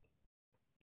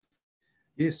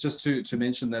 Yes, just to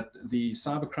mention that the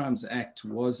Cybercrimes Act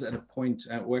was at a point,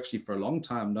 or actually for a long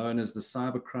time, known as the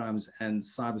Cybercrimes and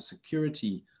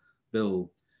Cybersecurity Bill.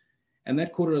 And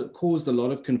that caused a lot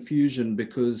of confusion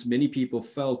because many people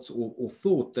felt or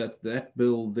thought that that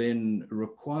bill then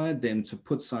required them to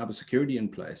put cybersecurity in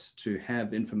place to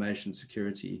have information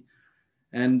security.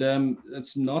 And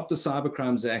it's not the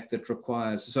Cybercrimes Act that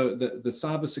requires, so the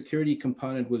cybersecurity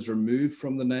component was removed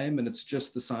from the name and it's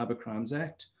just the Cybercrimes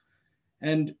Act.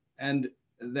 And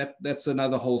that's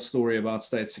another whole story about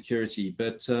state security.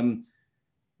 But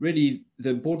really, the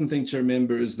important thing to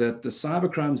remember is that the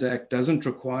Cybercrimes Act doesn't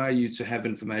require you to have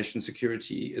information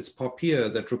security. It's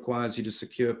POPIA that requires you to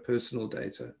secure personal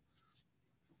data.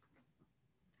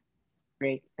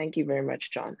 Great, thank you very much,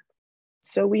 John.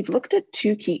 So we've looked at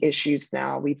two key issues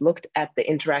now. We've looked at the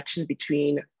interaction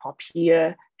between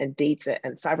POPIA and data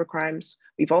and cybercrimes.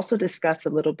 We've also discussed a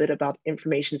little bit about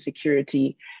information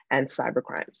security and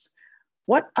cybercrimes.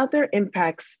 What other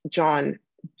impacts, John,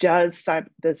 does the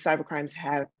Cybercrimes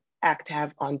Act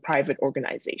have on private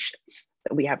organizations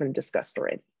that we haven't discussed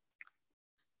already?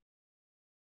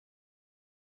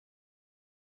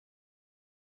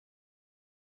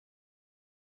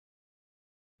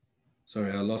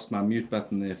 Sorry, I lost my mute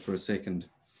button there for a second.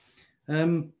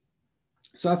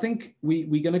 So I think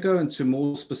we're going to go into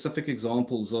more specific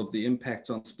examples of the impact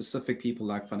on specific people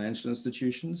like financial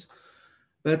institutions.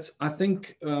 But I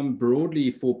think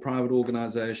broadly for private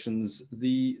organizations,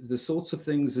 the sorts of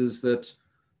things is that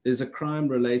there's a crime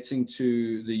relating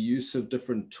to the use of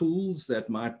different tools that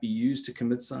might be used to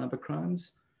commit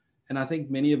cybercrimes. And I think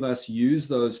many of us use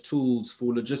those tools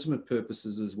for legitimate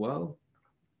purposes as well.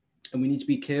 And we need to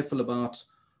be careful about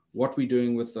what we're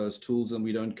doing with those tools and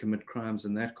we don't commit crimes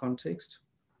in that context.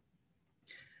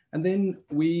 And then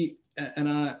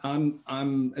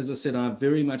I'm, as I said, I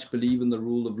very much believe in the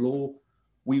rule of law.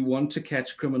 We want to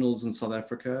catch criminals in South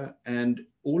Africa, and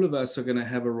all of us are going to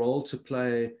have a role to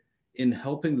play in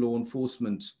helping law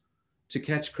enforcement to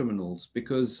catch criminals,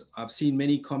 because I've seen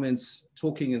many comments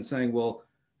talking and saying, well,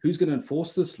 who's going to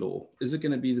enforce this law? Is it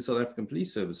going to be the South African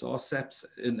Police Service? Are SAPs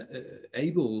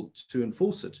able to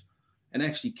enforce it and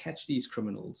actually catch these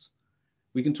criminals?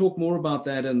 We can talk more about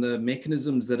that and the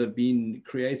mechanisms that have been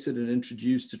created and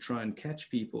introduced to try and catch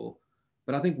people.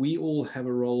 But I think we all have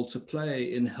a role to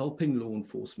play in helping law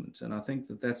enforcement. And I think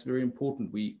that that's very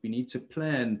important. We need to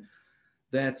plan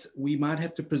that we might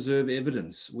have to preserve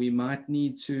evidence. We might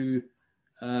need to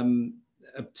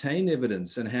obtain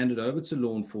evidence and hand it over to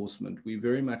law enforcement. We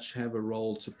very much have a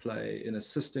role to play in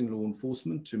assisting law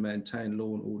enforcement to maintain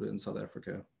law and order in South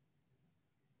Africa.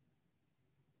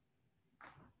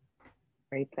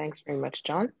 Great, thanks very much,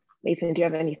 John. Nathan, do you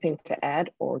have anything to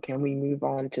add, or can we move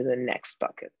on to the next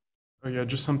bucket? Oh yeah,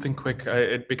 just something quick.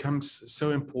 It becomes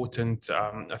so important.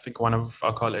 I think one of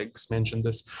our colleagues mentioned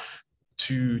this,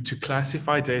 to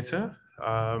classify data,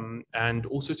 and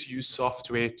also to use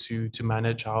software to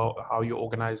manage how your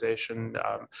organization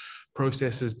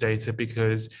processes data,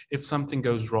 because if something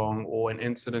goes wrong or an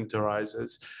incident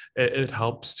arises, it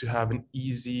helps to have an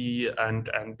easy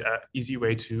easy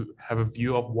way to have a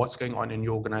view of what's going on in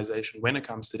your organization when it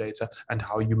comes to data and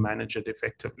how you manage it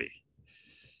effectively.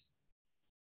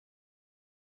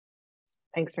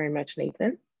 Thanks very much,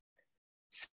 Nathan.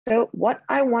 So what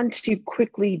I want to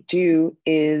quickly do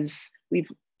is,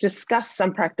 we've discussed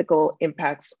some practical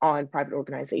impacts on private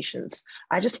organizations.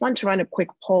 I just want to run a quick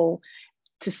poll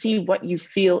to see what you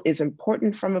feel is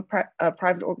important from a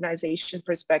private organization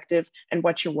perspective and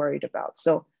what you're worried about.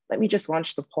 So let me just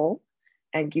launch the poll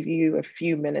and give you a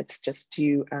few minutes just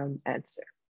to answer.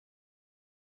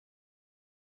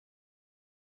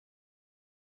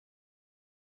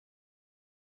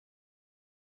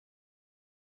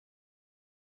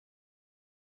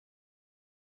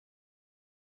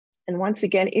 And once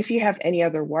again, if you have any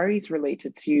other worries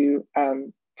related to,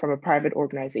 from a private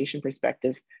organization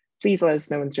perspective, please let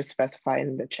us know and just specify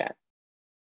in the chat.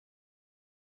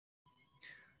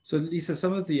 So Lisa,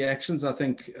 some of the actions I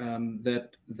think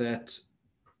that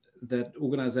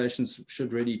organizations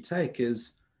should really take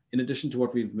is, in addition to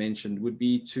what we've mentioned, would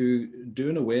be to do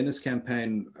an awareness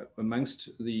campaign amongst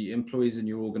the employees in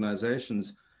your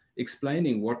organizations,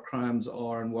 explaining what crimes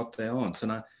are and what they aren't.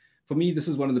 And for me, this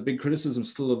is one of the big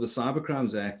criticisms still of the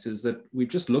Cybercrimes Act, is that we've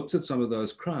just looked at some of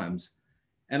those crimes.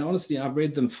 And honestly, I've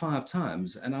read them 5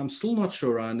 times and I'm still not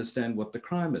sure I understand what the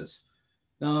crime is.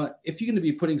 Now, if you're going to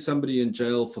be putting somebody in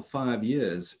jail for 5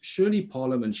 years, surely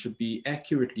Parliament should be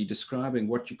accurately describing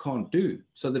what you can't do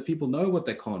so that people know what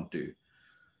they can't do.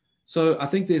 So I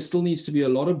think there still needs to be a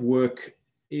lot of work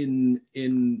in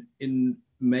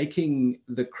making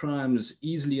the crimes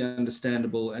easily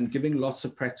understandable and giving lots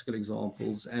of practical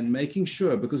examples and making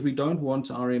sure, because we don't want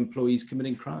our employees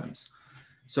committing crimes.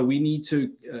 So we need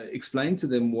to explain to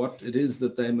them what it is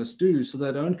that they must do so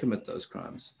they don't commit those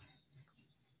crimes.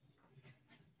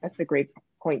 That's a great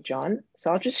point, John.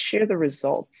 So I'll just share the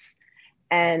results.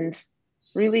 And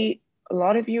really, a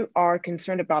lot of you are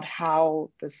concerned about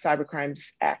how the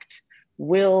Cybercrimes Act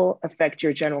will affect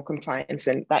your general compliance,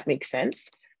 and that makes sense.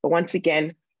 But once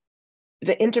again,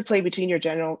 the interplay between your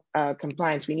general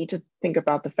compliance, we need to think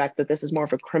about the fact that this is more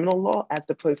of a criminal law as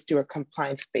opposed to a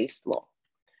compliance-based law.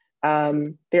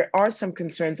 There are some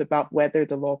concerns about whether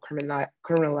the law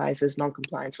criminalizes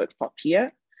non-compliance with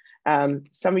POPIA.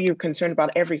 Some of you are concerned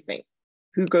about everything: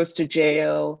 who goes to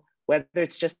jail, whether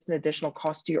it's just an additional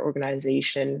cost to your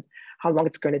organization, how long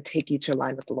it's going to take you to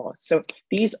align with the law. So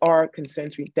these are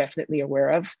concerns we're definitely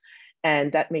aware of,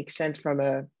 and that makes sense from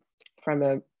a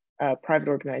private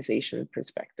organization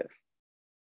perspective.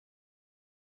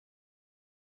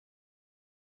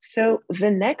 So the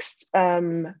next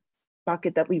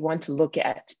bucket that we want to look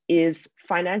at is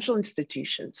financial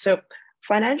institutions. So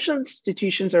financial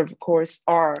institutions, of course,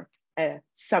 are a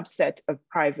subset of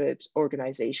private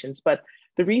organizations, but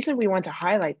the reason we want to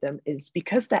highlight them is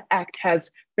because the Act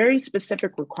has very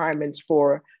specific requirements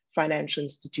for financial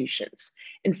institutions.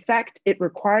 In fact, it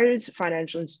requires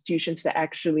financial institutions to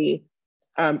actually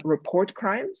report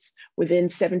crimes within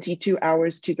 72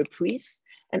 hours to the police.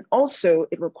 And also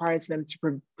it requires them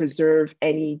to preserve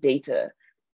any data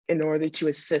in order to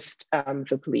assist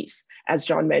the police. As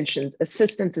John mentioned,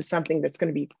 assistance is something that's going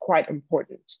to be quite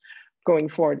important going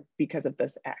forward because of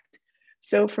this Act.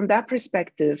 So from that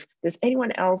perspective, does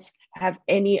anyone else have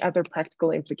any other practical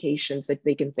implications that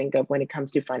they can think of when it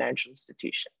comes to financial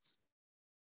institutions?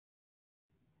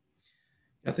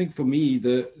 I think for me,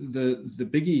 the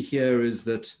biggie here is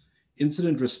that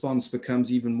incident response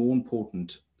becomes even more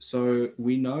important. So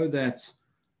we know that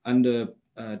under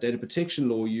data protection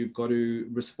law, you've got to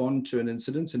respond to an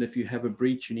incident. And if you have a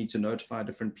breach, you need to notify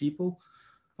different people.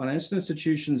 Financial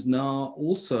institutions now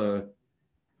also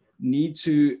need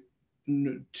to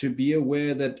be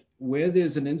aware that where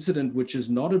there's an incident which is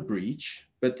not a breach,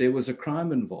 but there was a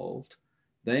crime involved,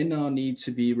 they now need to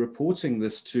be reporting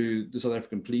this to the South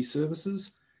African Police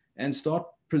Services and start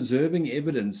preserving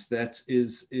evidence that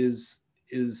is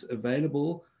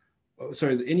available.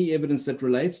 Sorry, any evidence that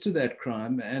relates to that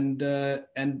crime, and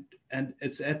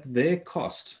it's at their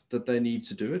cost that they need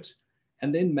to do it,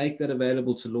 and then make that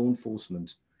available to law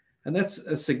enforcement. And that's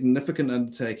a significant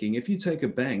undertaking. If you take a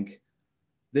bank,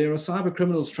 there are cyber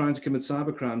criminals trying to commit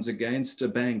cyber crimes against a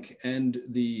bank and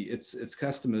its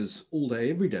customers all day,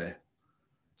 every day.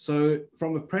 So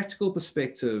from a practical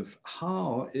perspective,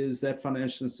 how is that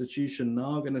financial institution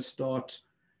now going to start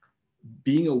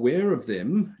being aware of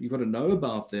them? You've got to know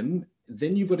about them.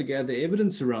 Then you've got to gather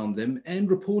evidence around them and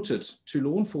report it to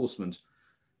law enforcement.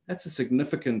 That's a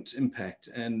significant impact.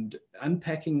 And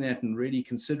unpacking that and really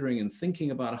considering and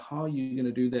thinking about how you're going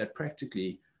to do that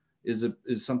practically is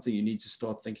something you need to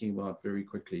start thinking about very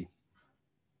quickly.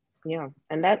 Yeah,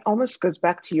 and that almost goes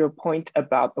back to your point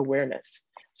about awareness.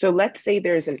 So let's say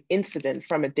there's an incident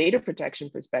from a data protection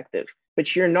perspective,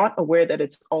 but you're not aware that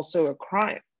it's also a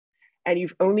crime, and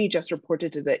you've only just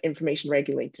reported to the information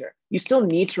regulator. You still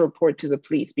need to report to the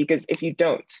police, because if you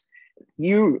don't,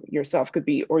 you yourself could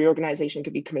be, or your organization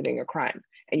could be committing a crime,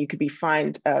 and you could be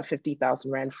fined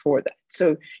 50,000 Rand for that.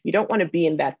 So you don't want to be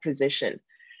in that position.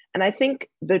 And I think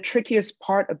the trickiest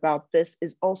part about this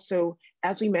is also,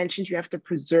 as we mentioned, you have to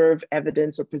preserve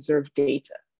evidence or preserve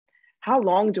data. How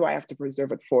long do I have to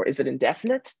preserve it for? Is it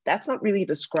indefinite? That's not really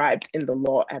described in the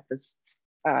law at this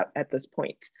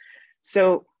point.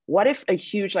 So what if a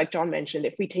huge, like John mentioned,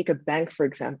 if we take a bank, for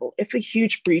example, if a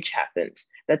huge breach happened,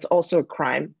 that's also a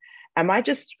crime. Am I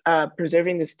just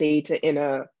preserving this data in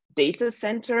a data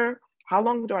center? How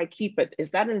long do I keep it? Is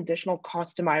that an additional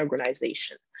cost to my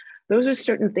organization? Those are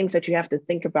certain things that you have to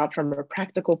think about from a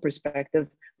practical perspective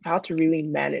of how to really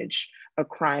manage a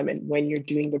crime and when you're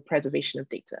doing the preservation of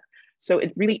data. So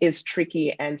it really is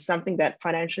tricky, and something that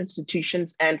financial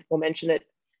institutions, and we'll mention it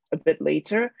a bit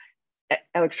later,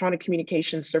 electronic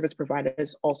communication service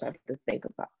providers also have to think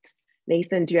about.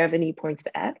 Nathan, do you have any points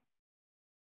to add?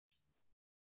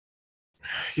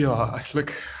 Yeah,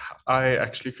 look, I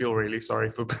actually feel really sorry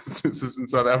for businesses in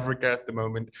South Africa at the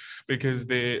moment, because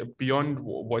they, beyond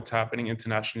what's happening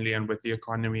internationally and with the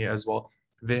economy as well,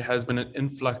 there has been an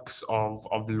influx of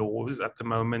laws at the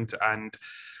moment, and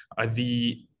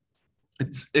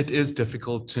it is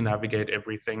difficult to navigate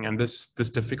everything. And this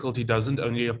difficulty doesn't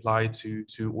only apply to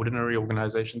ordinary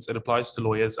organizations, it applies to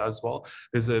lawyers as well.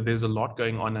 There's a lot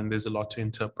going on, and there's a lot to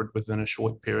interpret within a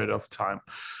short period of time.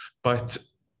 But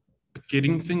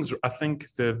getting things, I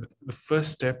think the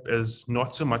first step is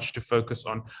not so much to focus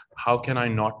on how am I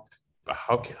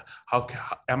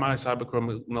a cyber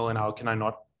criminal and how can I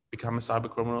not become a cyber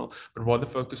criminal, but rather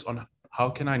focus on how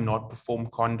can I not perform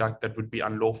conduct that would be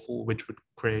unlawful, which would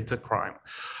create a crime.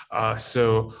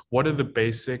 So what are the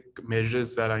basic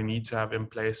measures that I need to have in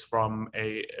place from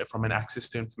an access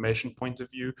to information point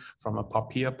of view, from a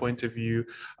POPIA point of view?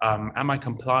 Am I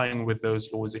complying with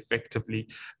those laws effectively?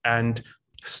 And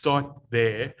start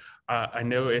there. I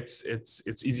know it's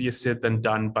easier said than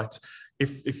done, but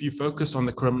if you focus on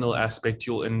the criminal aspect,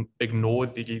 you'll ignore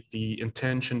the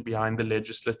intention behind the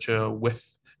legislature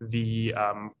with the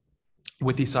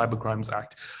Cybercrimes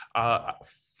Act.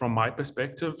 From my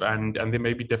perspective, and there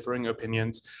may be differing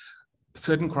opinions,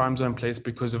 certain crimes are in place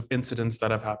because of incidents that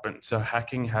have happened. So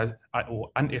or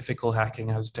unethical hacking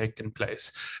has taken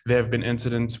place. There have been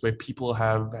incidents where people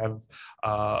have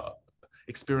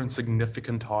experienced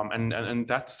significant harm, and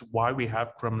that's why we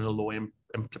have criminal law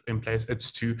in place.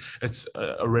 It's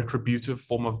a retributive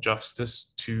form of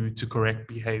justice to correct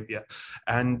behavior,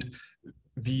 and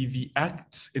the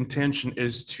act's intention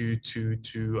is to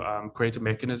create a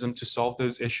mechanism to solve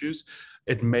those issues.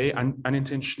 It may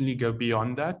unintentionally go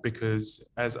beyond that, because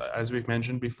as we've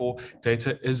mentioned before,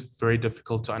 data is very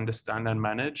difficult to understand and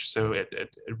manage. So it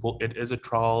is a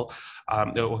trial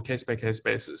or case by case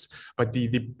basis. But the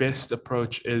best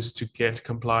approach is to get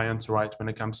compliance right when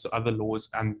it comes to other laws,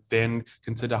 and then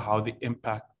consider how it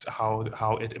impacts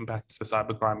the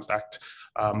Cybercrimes Act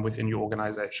within your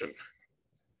organization.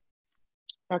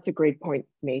 That's a great point,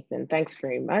 Nathan. Thanks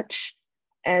very much.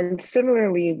 And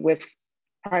similarly with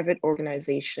private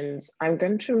organizations, I'm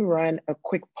going to run a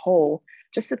quick poll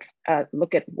just to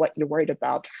look at what you're worried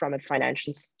about from a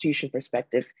financial institution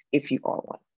perspective, if you are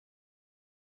one.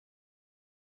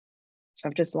 So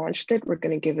I've just launched it. We're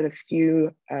going to give it a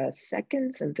few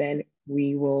seconds, and then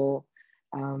we will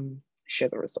share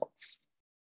the results.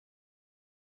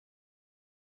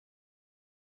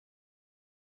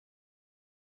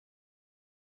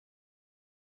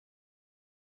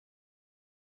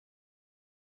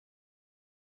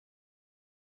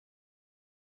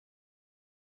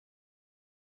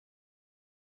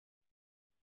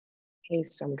 Okay,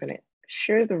 so I'm going to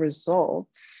share the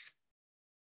results.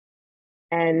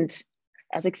 And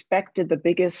as expected, the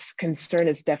biggest concern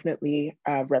is definitely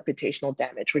reputational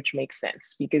damage, which makes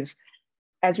sense, because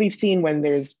as we've seen, when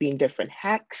there's been different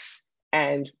hacks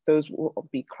and those will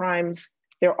be crimes,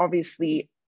 they're obviously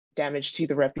damage to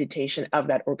the reputation of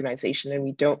that organization, and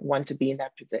we don't want to be in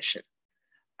that position.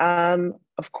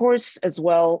 Of course, as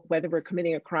well, whether we're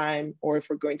committing a crime or if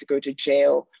we're going to go to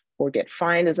jail or get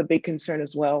fined is a big concern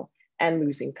as well, and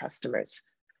losing customers.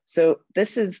 So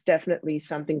this is definitely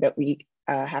something that we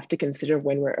have to consider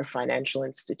when we're a financial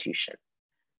institution.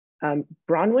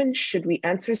 Bronwyn, should we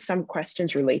answer some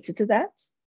questions related to that?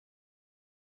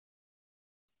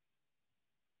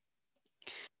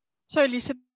 So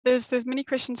Lisa, there's many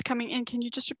questions coming in. Can you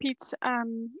just repeat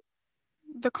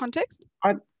the context?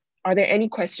 Are there any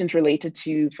questions related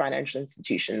to financial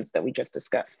institutions that we just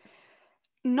discussed?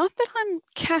 Not that I'm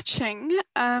catching.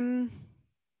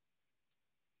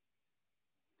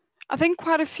 I think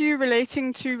quite a few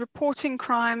relating to reporting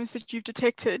crimes that you've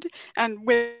detected and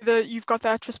whether you've got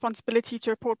that responsibility to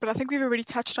report, but I think we've already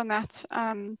touched on that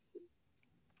in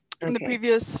the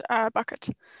previous bucket.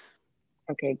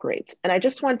 Okay, great. And I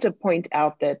just want to point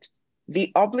out that the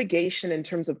obligation in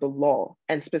terms of the law,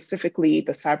 and specifically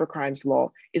the cybercrimes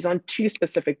law, is on two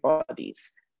specific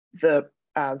bodies, the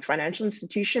financial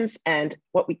institutions and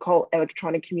what we call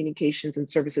electronic communications and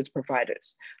services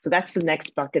providers. So that's the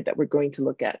next bucket that we're going to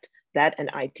look at, that and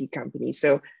IT companies.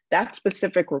 So that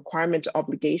specific requirement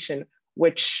obligation,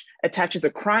 which attaches a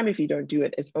crime if you don't do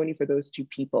it, is only for those two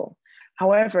people.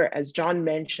 However, as John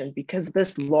mentioned, because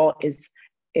this law is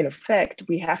in effect,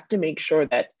 we have to make sure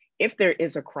that if there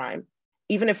is a crime,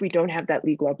 even if we don't have that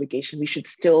legal obligation, we should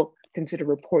still consider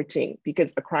reporting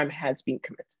because a crime has been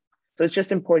committed. So it's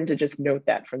just important to just note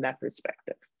that from that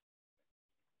perspective.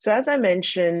 So as I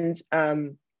mentioned,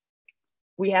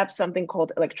 we have something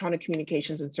called electronic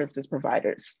communications and services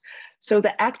providers. So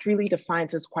the Act really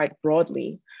defines this quite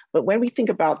broadly, but when we think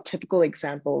about typical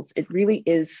examples, it really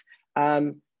is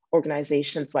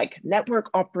organizations like network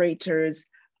operators,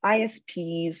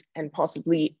 ISPs, and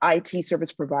possibly IT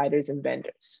service providers and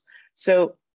vendors.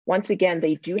 So once again,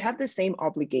 they do have the same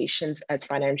obligations as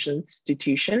financial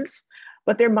institutions,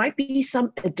 but there might be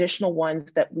some additional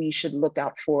ones that we should look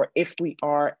out for if we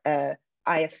are a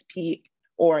ISP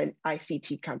or an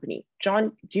ICT company.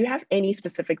 John, do you have any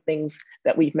specific things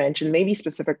that we've mentioned, maybe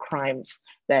specific crimes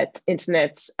that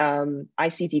internet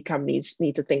ICT companies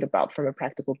need to think about from a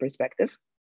practical perspective?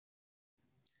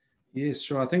 Yes,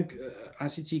 sure. I think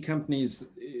ICT companies,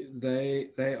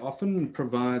 they often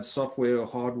provide software or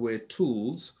hardware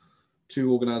tools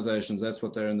to organizations. That's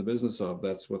what they're in the business of.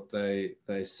 That's what they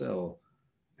sell.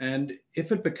 And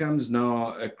if it becomes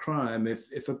now a crime,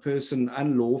 if a person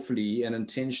unlawfully and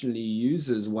intentionally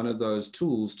uses one of those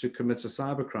tools to commit a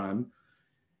cybercrime,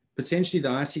 potentially the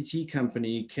ICT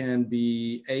company can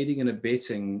be aiding and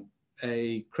abetting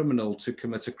a criminal to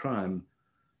commit a crime.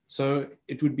 So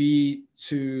it would be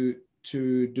to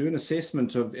do an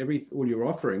assessment of all your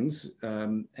offerings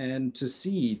and to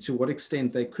see to what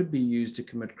extent they could be used to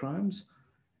commit crimes,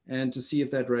 and to see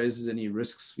if that raises any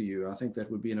risks for you. I think that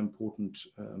would be an important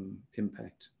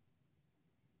impact.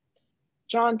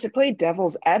 John, to play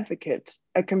devil's advocate,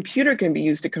 a computer can be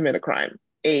used to commit a crime.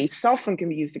 A cell phone can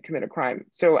be used to commit a crime.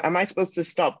 So am I supposed to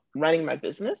stop running my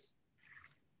business?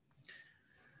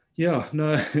 Yeah,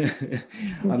 no,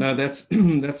 I know that's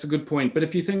a good point. But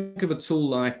if you think of a tool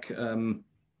like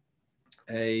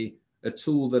a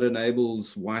tool that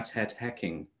enables white hat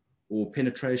hacking or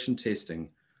penetration testing,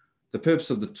 the purpose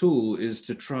of the tool is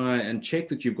to try and check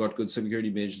that you've got good security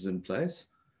measures in place.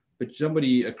 But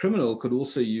a criminal could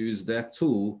also use that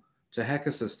tool to hack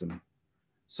a system.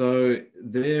 So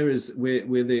there is where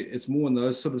it's more in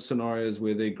those sort of scenarios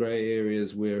where there are gray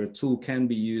areas where a tool can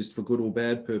be used for good or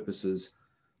bad purposes.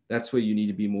 That's where you need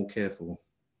to be more careful.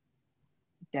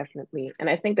 Definitely. And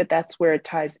I think that that's where it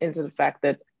ties into the fact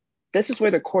that this is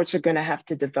where the courts are going to have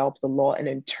to develop the law and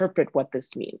interpret what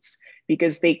this means,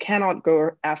 because they cannot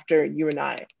go after you and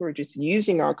I who are just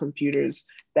using our computers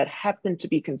that happen to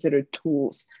be considered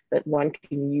tools that one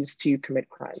can use to commit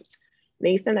crimes.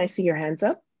 Nathan, I see your hands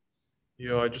up.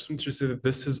 Yeah, I just want to say that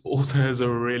this also has a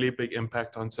really big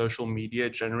impact on social media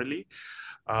generally.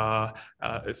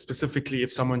 Specifically,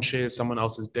 if someone shares someone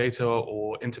else's data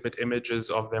or intimate images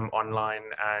of them online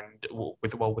and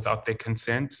without their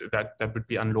consent, that would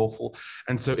be unlawful.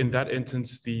 And so in that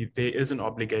instance, there is an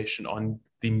obligation on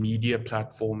the media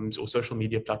platforms or social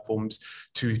media platforms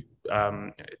to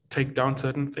take down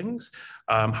certain things.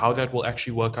 How that will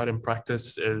actually work out in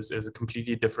practice is a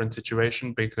completely different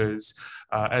situation, because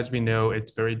as we know,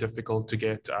 it's very difficult to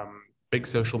get big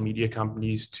social media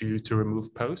companies to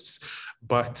remove posts.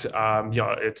 But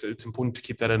yeah, it's important to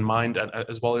keep that in mind, and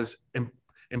as well as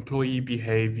employee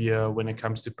behavior when it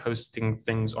comes to posting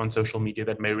things on social media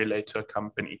that may relate to a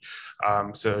company.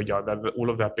 So yeah,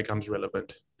 all of that becomes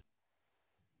relevant.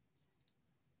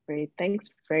 Great,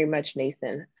 thanks very much,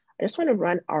 Nathan. I just want to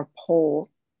run our poll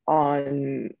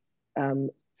on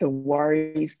the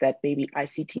worries that maybe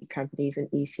ICT companies and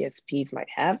ECSPs might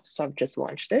have. So I've just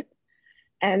launched it.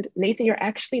 And Nathan, you're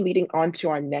actually leading on to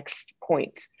our next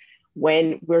point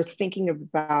when we're thinking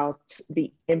about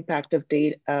the impact of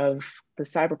the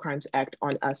Cybercrimes Act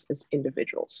on us as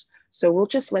individuals. So we'll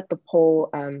just let the poll,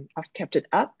 I've kept it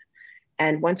up.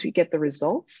 And once we get the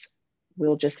results,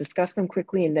 we'll just discuss them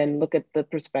quickly and then look at the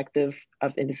perspective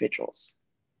of individuals.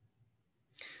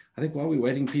 I think while we're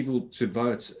waiting people to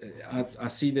vote, I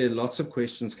see there are lots of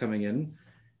questions coming in,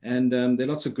 and there are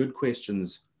lots of good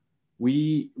questions.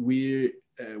 We're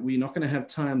not going to have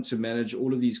time to manage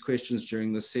all of these questions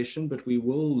during this session, but we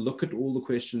will look at all the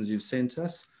questions you've sent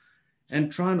us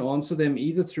and try and answer them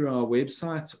either through our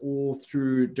website or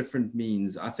through different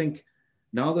means. I think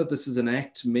now that this is an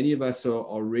act, many of us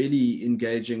are really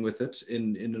engaging with it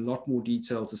in a lot more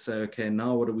detail to say, okay,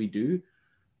 now what do we do?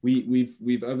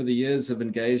 We've over the years have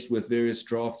engaged with various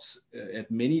drafts at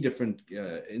many different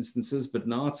instances, but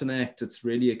now it's an act. It's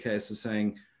really a case of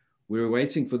saying, we're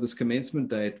waiting for this commencement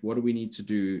date. What do we need to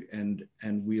do? And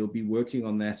we'll be working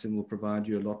on that, and we'll provide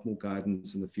you a lot more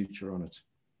guidance in the future on it.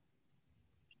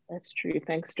 That's true.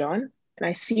 Thanks, John. And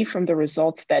I see from the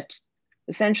results that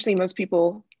essentially most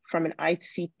people from an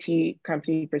ICT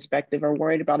company perspective are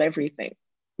worried about everything.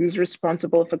 Who's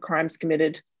responsible for crimes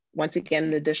committed? Once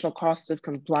again, the additional costs of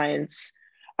compliance,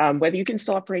 whether you can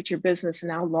still operate your business,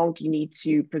 and how long do you need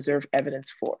to preserve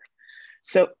evidence for?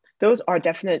 So those are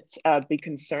definite big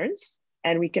concerns,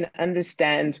 and we can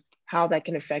understand how that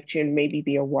can affect you and maybe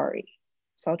be a worry.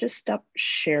 So I'll just stop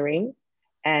sharing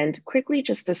and quickly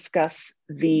just discuss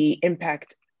the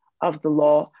impact of the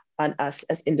law on us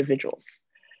as individuals.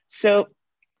 So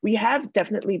we have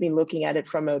definitely been looking at it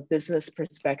from a business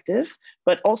perspective,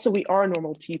 but also we are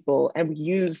normal people and we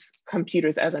use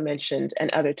computers, as I mentioned, and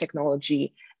other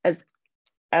technology as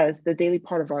the daily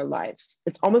part of our lives.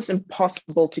 It's almost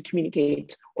impossible to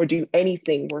communicate or do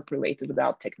anything work-related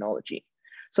without technology.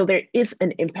 So there is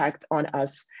an impact on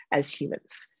us as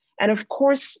humans. And of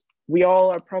course, we all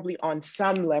are probably on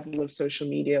some level of social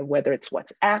media, whether it's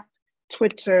WhatsApp,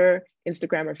 Twitter,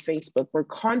 Instagram, or Facebook. We're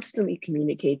constantly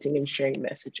communicating and sharing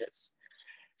messages.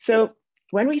 So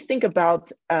when we think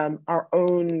about from our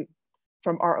own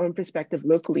perspective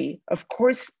locally, of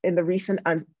course, in the recent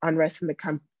unrest in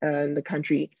the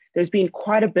country, there's been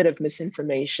quite a bit of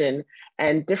misinformation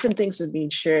and different things have been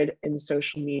shared in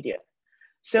social media.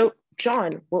 So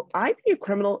John, will I be a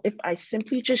criminal if I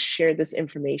simply just share this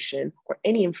information or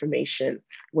any information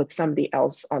with somebody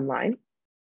else online?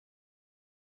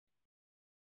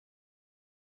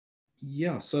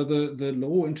 Yeah, so the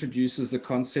law introduces the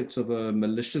concept of a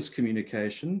malicious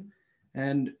communication.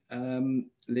 And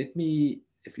let me,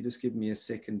 if you just give me a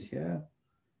second here,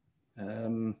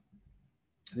 let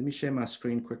me share my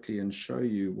screen quickly and show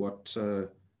you what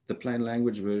the plain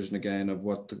language version again of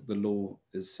what the law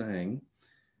is saying.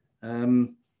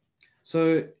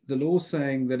 So the law is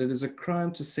saying that it is a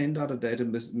crime to send out a data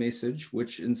message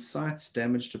which incites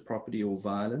damage to property or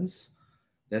violence,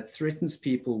 that threatens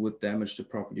people with damage to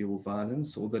property or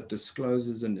violence, or that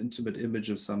discloses an intimate image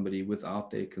of somebody without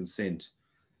their consent.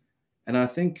 And I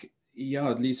think, yeah,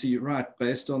 Lisa, you're right.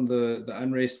 Based on the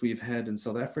unrest we've had in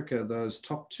South Africa, those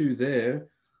top two there,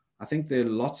 I think there are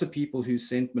lots of people who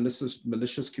sent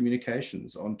malicious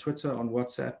communications on Twitter, on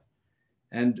WhatsApp,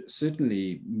 and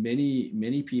certainly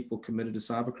many people committed a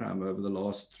cybercrime over the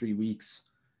last 3 weeks.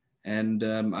 And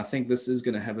I think this is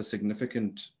going to have a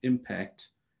significant impact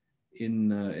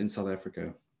in South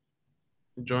Africa.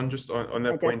 John, just on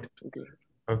that point.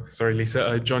 Oh, sorry,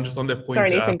 Lisa. John, just on that point. Sorry,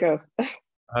 Nathan, go.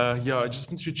 Yeah, I just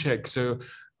wanted to check. So,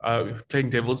 playing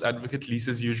devil's advocate,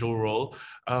 Lisa's usual role.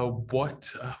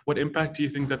 What impact do you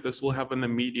think that this will have on the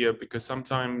media? Because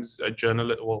sometimes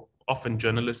often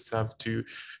journalists have to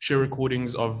share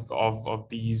recordings of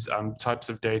these types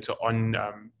of data on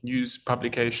news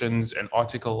publications and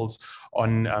articles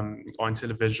on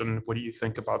television. What do you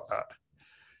think about that?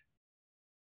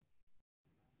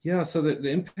 Yeah, so the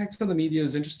impact on the media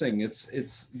is interesting.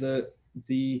 There's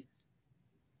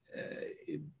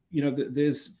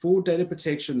for data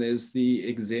protection, there's the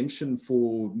exemption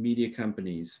for media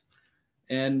companies,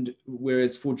 and where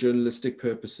it's for journalistic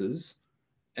purposes.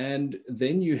 And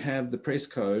then you have the press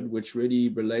code, which really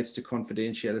relates to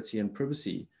confidentiality and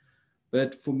privacy.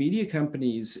 But for media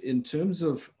companies, in terms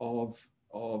of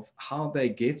how they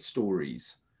get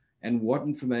stories and what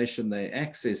information they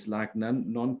access, like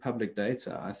non-public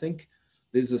data, I think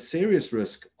there's a serious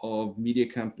risk of media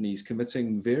companies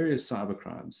committing various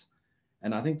cybercrimes.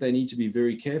 And I think they need to be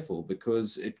very careful,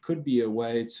 because it could be a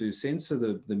way to censor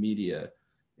the media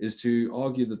is to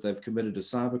argue that they've committed a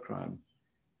cybercrime.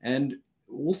 And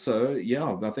also,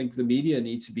 yeah, I think the media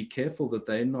need to be careful that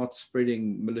they're not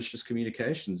spreading malicious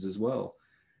communications as well.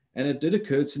 And it did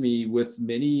occur to me with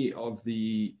many of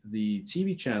the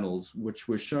TV channels which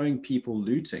were showing people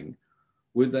looting,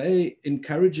 were they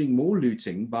encouraging more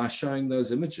looting by showing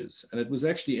those images? And it was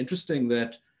actually interesting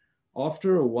that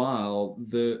after a while,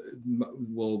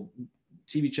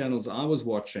 TV channels I was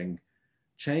watching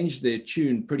changed their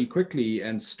tune pretty quickly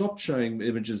and stopped showing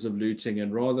images of looting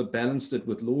and rather balanced it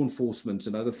with law enforcement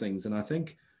and other things. And I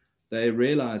think they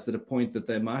realized at a point that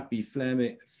they might be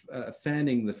fanning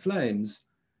the flames,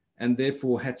 and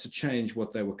therefore had to change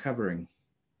what they were covering.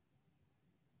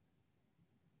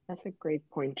 That's a great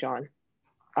point, John.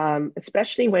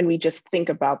 Especially when we just think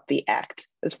about the act.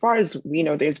 As far as we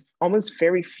know, there's almost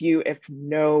very few, if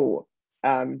no,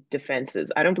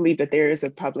 defenses. I don't believe that there is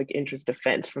a public interest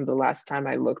defense from the last time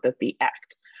I looked at the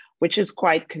act, which is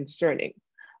quite concerning.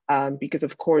 Because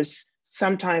of course,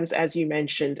 sometimes, as you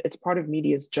mentioned, it's part of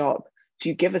media's job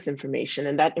to give us information,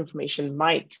 and that information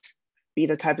might be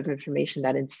the type of information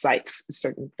that incites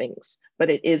certain things, but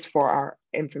it is for our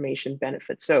information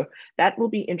benefit. So that will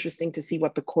be interesting to see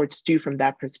what the courts do from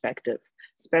that perspective,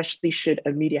 especially should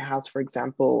a media house, for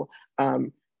example,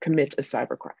 commit a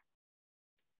cybercrime.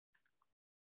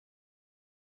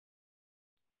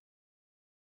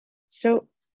 So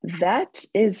that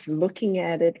is looking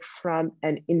at it from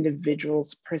an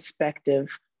individual's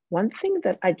perspective. One thing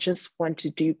that I just want to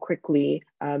do quickly,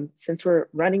 since we're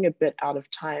running a bit out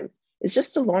of time, is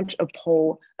just to launch a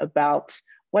poll about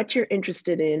what you're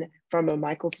interested in from a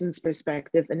Michalsons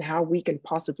perspective and how we can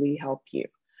possibly help you.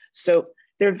 So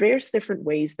there are various different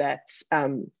ways that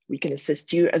we can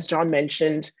assist you. As John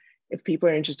mentioned, if people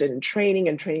are interested in training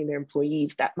and training their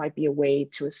employees, that might be a way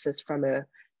to assist from a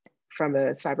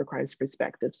cybercrimes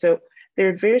perspective. So there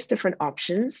are various different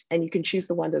options, and you can choose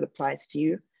the one that applies to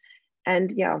you.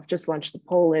 And yeah, I've just launched the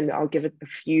poll, and I'll give it a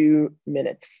few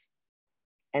minutes,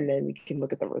 and then we can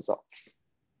look at the results.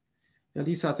 Yeah,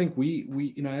 Lisa, I think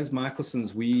we as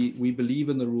Michalsons, we believe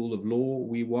in the rule of law.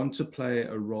 We want to play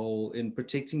a role in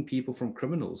protecting people from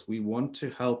criminals. We want to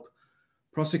help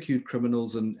prosecute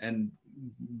criminals and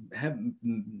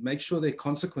make sure there are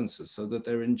consequences so that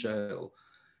they're in jail.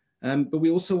 But we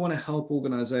also want to help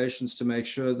organizations to make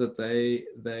sure that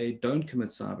they don't commit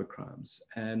cybercrimes.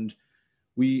 And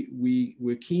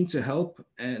we're keen to help,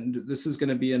 and this is going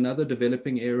to be another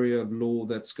developing area of law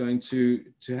that's going to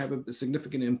have a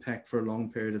significant impact for a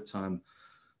long period of time.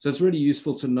 So it's really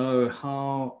useful to know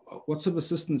what sort of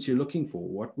assistance you're looking for.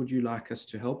 What would you like us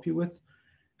to help you with?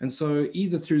 And so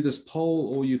either through this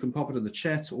poll, or you can pop it in the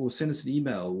chat or send us an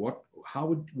email. What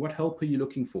help are you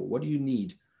looking for? What do you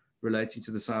need relating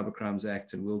to the Cybercrimes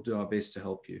Act? And we'll do our best to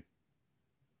help you.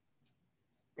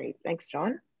 Great, thanks,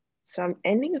 John. So I'm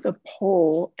ending the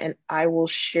poll, and I will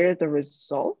share the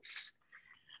results.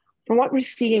 From what we're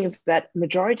seeing is that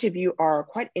majority of you are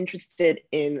quite interested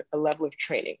in a level of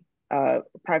training,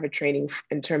 private training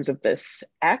in terms of this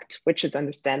act, which is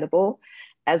understandable.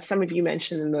 As some of you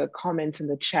mentioned in the comments in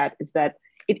the chat, is that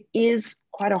it is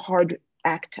quite a hard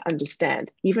act to understand.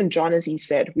 Even John, as he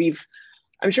said,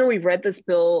 I'm sure we've read this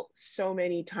bill so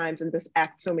many times and this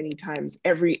act so many times,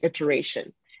 every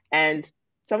iteration. And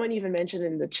someone even mentioned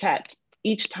in the chat,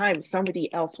 each time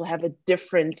somebody else will have a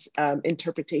different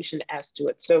interpretation as to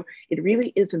it. So it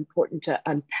really is important to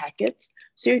unpack it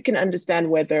so you can understand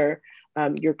whether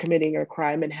you're committing a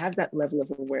crime and have that level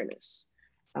of awareness.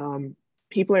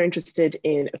 People are interested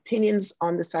in opinions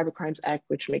on the Cybercrimes Act,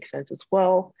 which makes sense as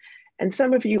well. And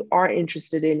some of you are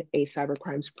interested in a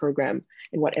cybercrimes program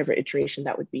in whatever iteration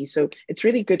that would be. So it's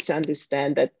really good to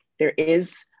understand that there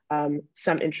is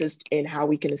some interest in how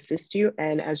we can assist you.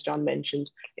 And as John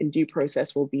mentioned, in due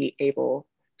process, we'll be able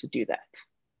to do that.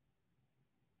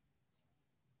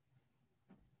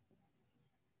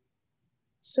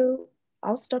 So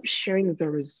I'll stop sharing the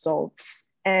results.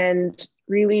 And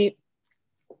really,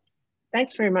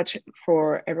 thanks very much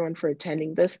for everyone for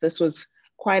attending this. This was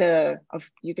quite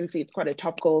you can see it's quite a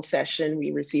topical session. We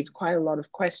received quite a lot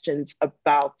of questions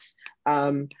about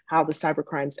how the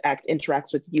Cybercrimes Act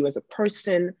interacts with you as a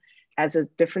person, as a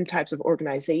different types of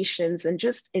organizations, and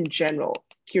just in general,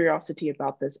 curiosity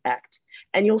about this act.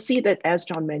 And you'll see that, as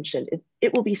John mentioned,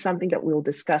 it will be something that we'll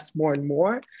discuss more and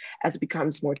more as it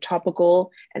becomes more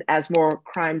topical and as more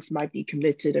crimes might be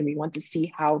committed, and we want to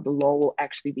see how the law will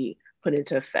actually be put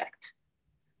into effect.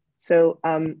 So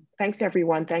thanks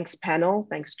everyone, thanks panel,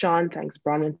 thanks John, thanks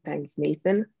Bronwyn, thanks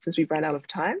Nathan, since we've run out of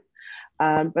time.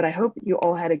 But I hope you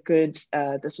all had a good,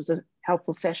 this was a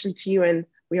helpful session to you, and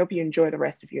we hope you enjoy the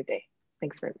rest of your day.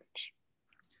 Thanks very much.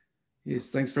 Yes,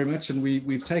 thanks very much. And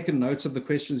we've taken notes of the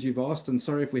questions you've asked, and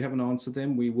sorry if we haven't answered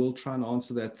them. We will try and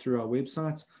answer that through our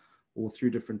website or through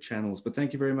different channels. But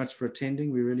thank you very much for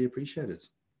attending. We really appreciate it.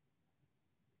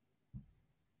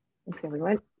 Thanks,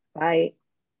 everyone. Bye.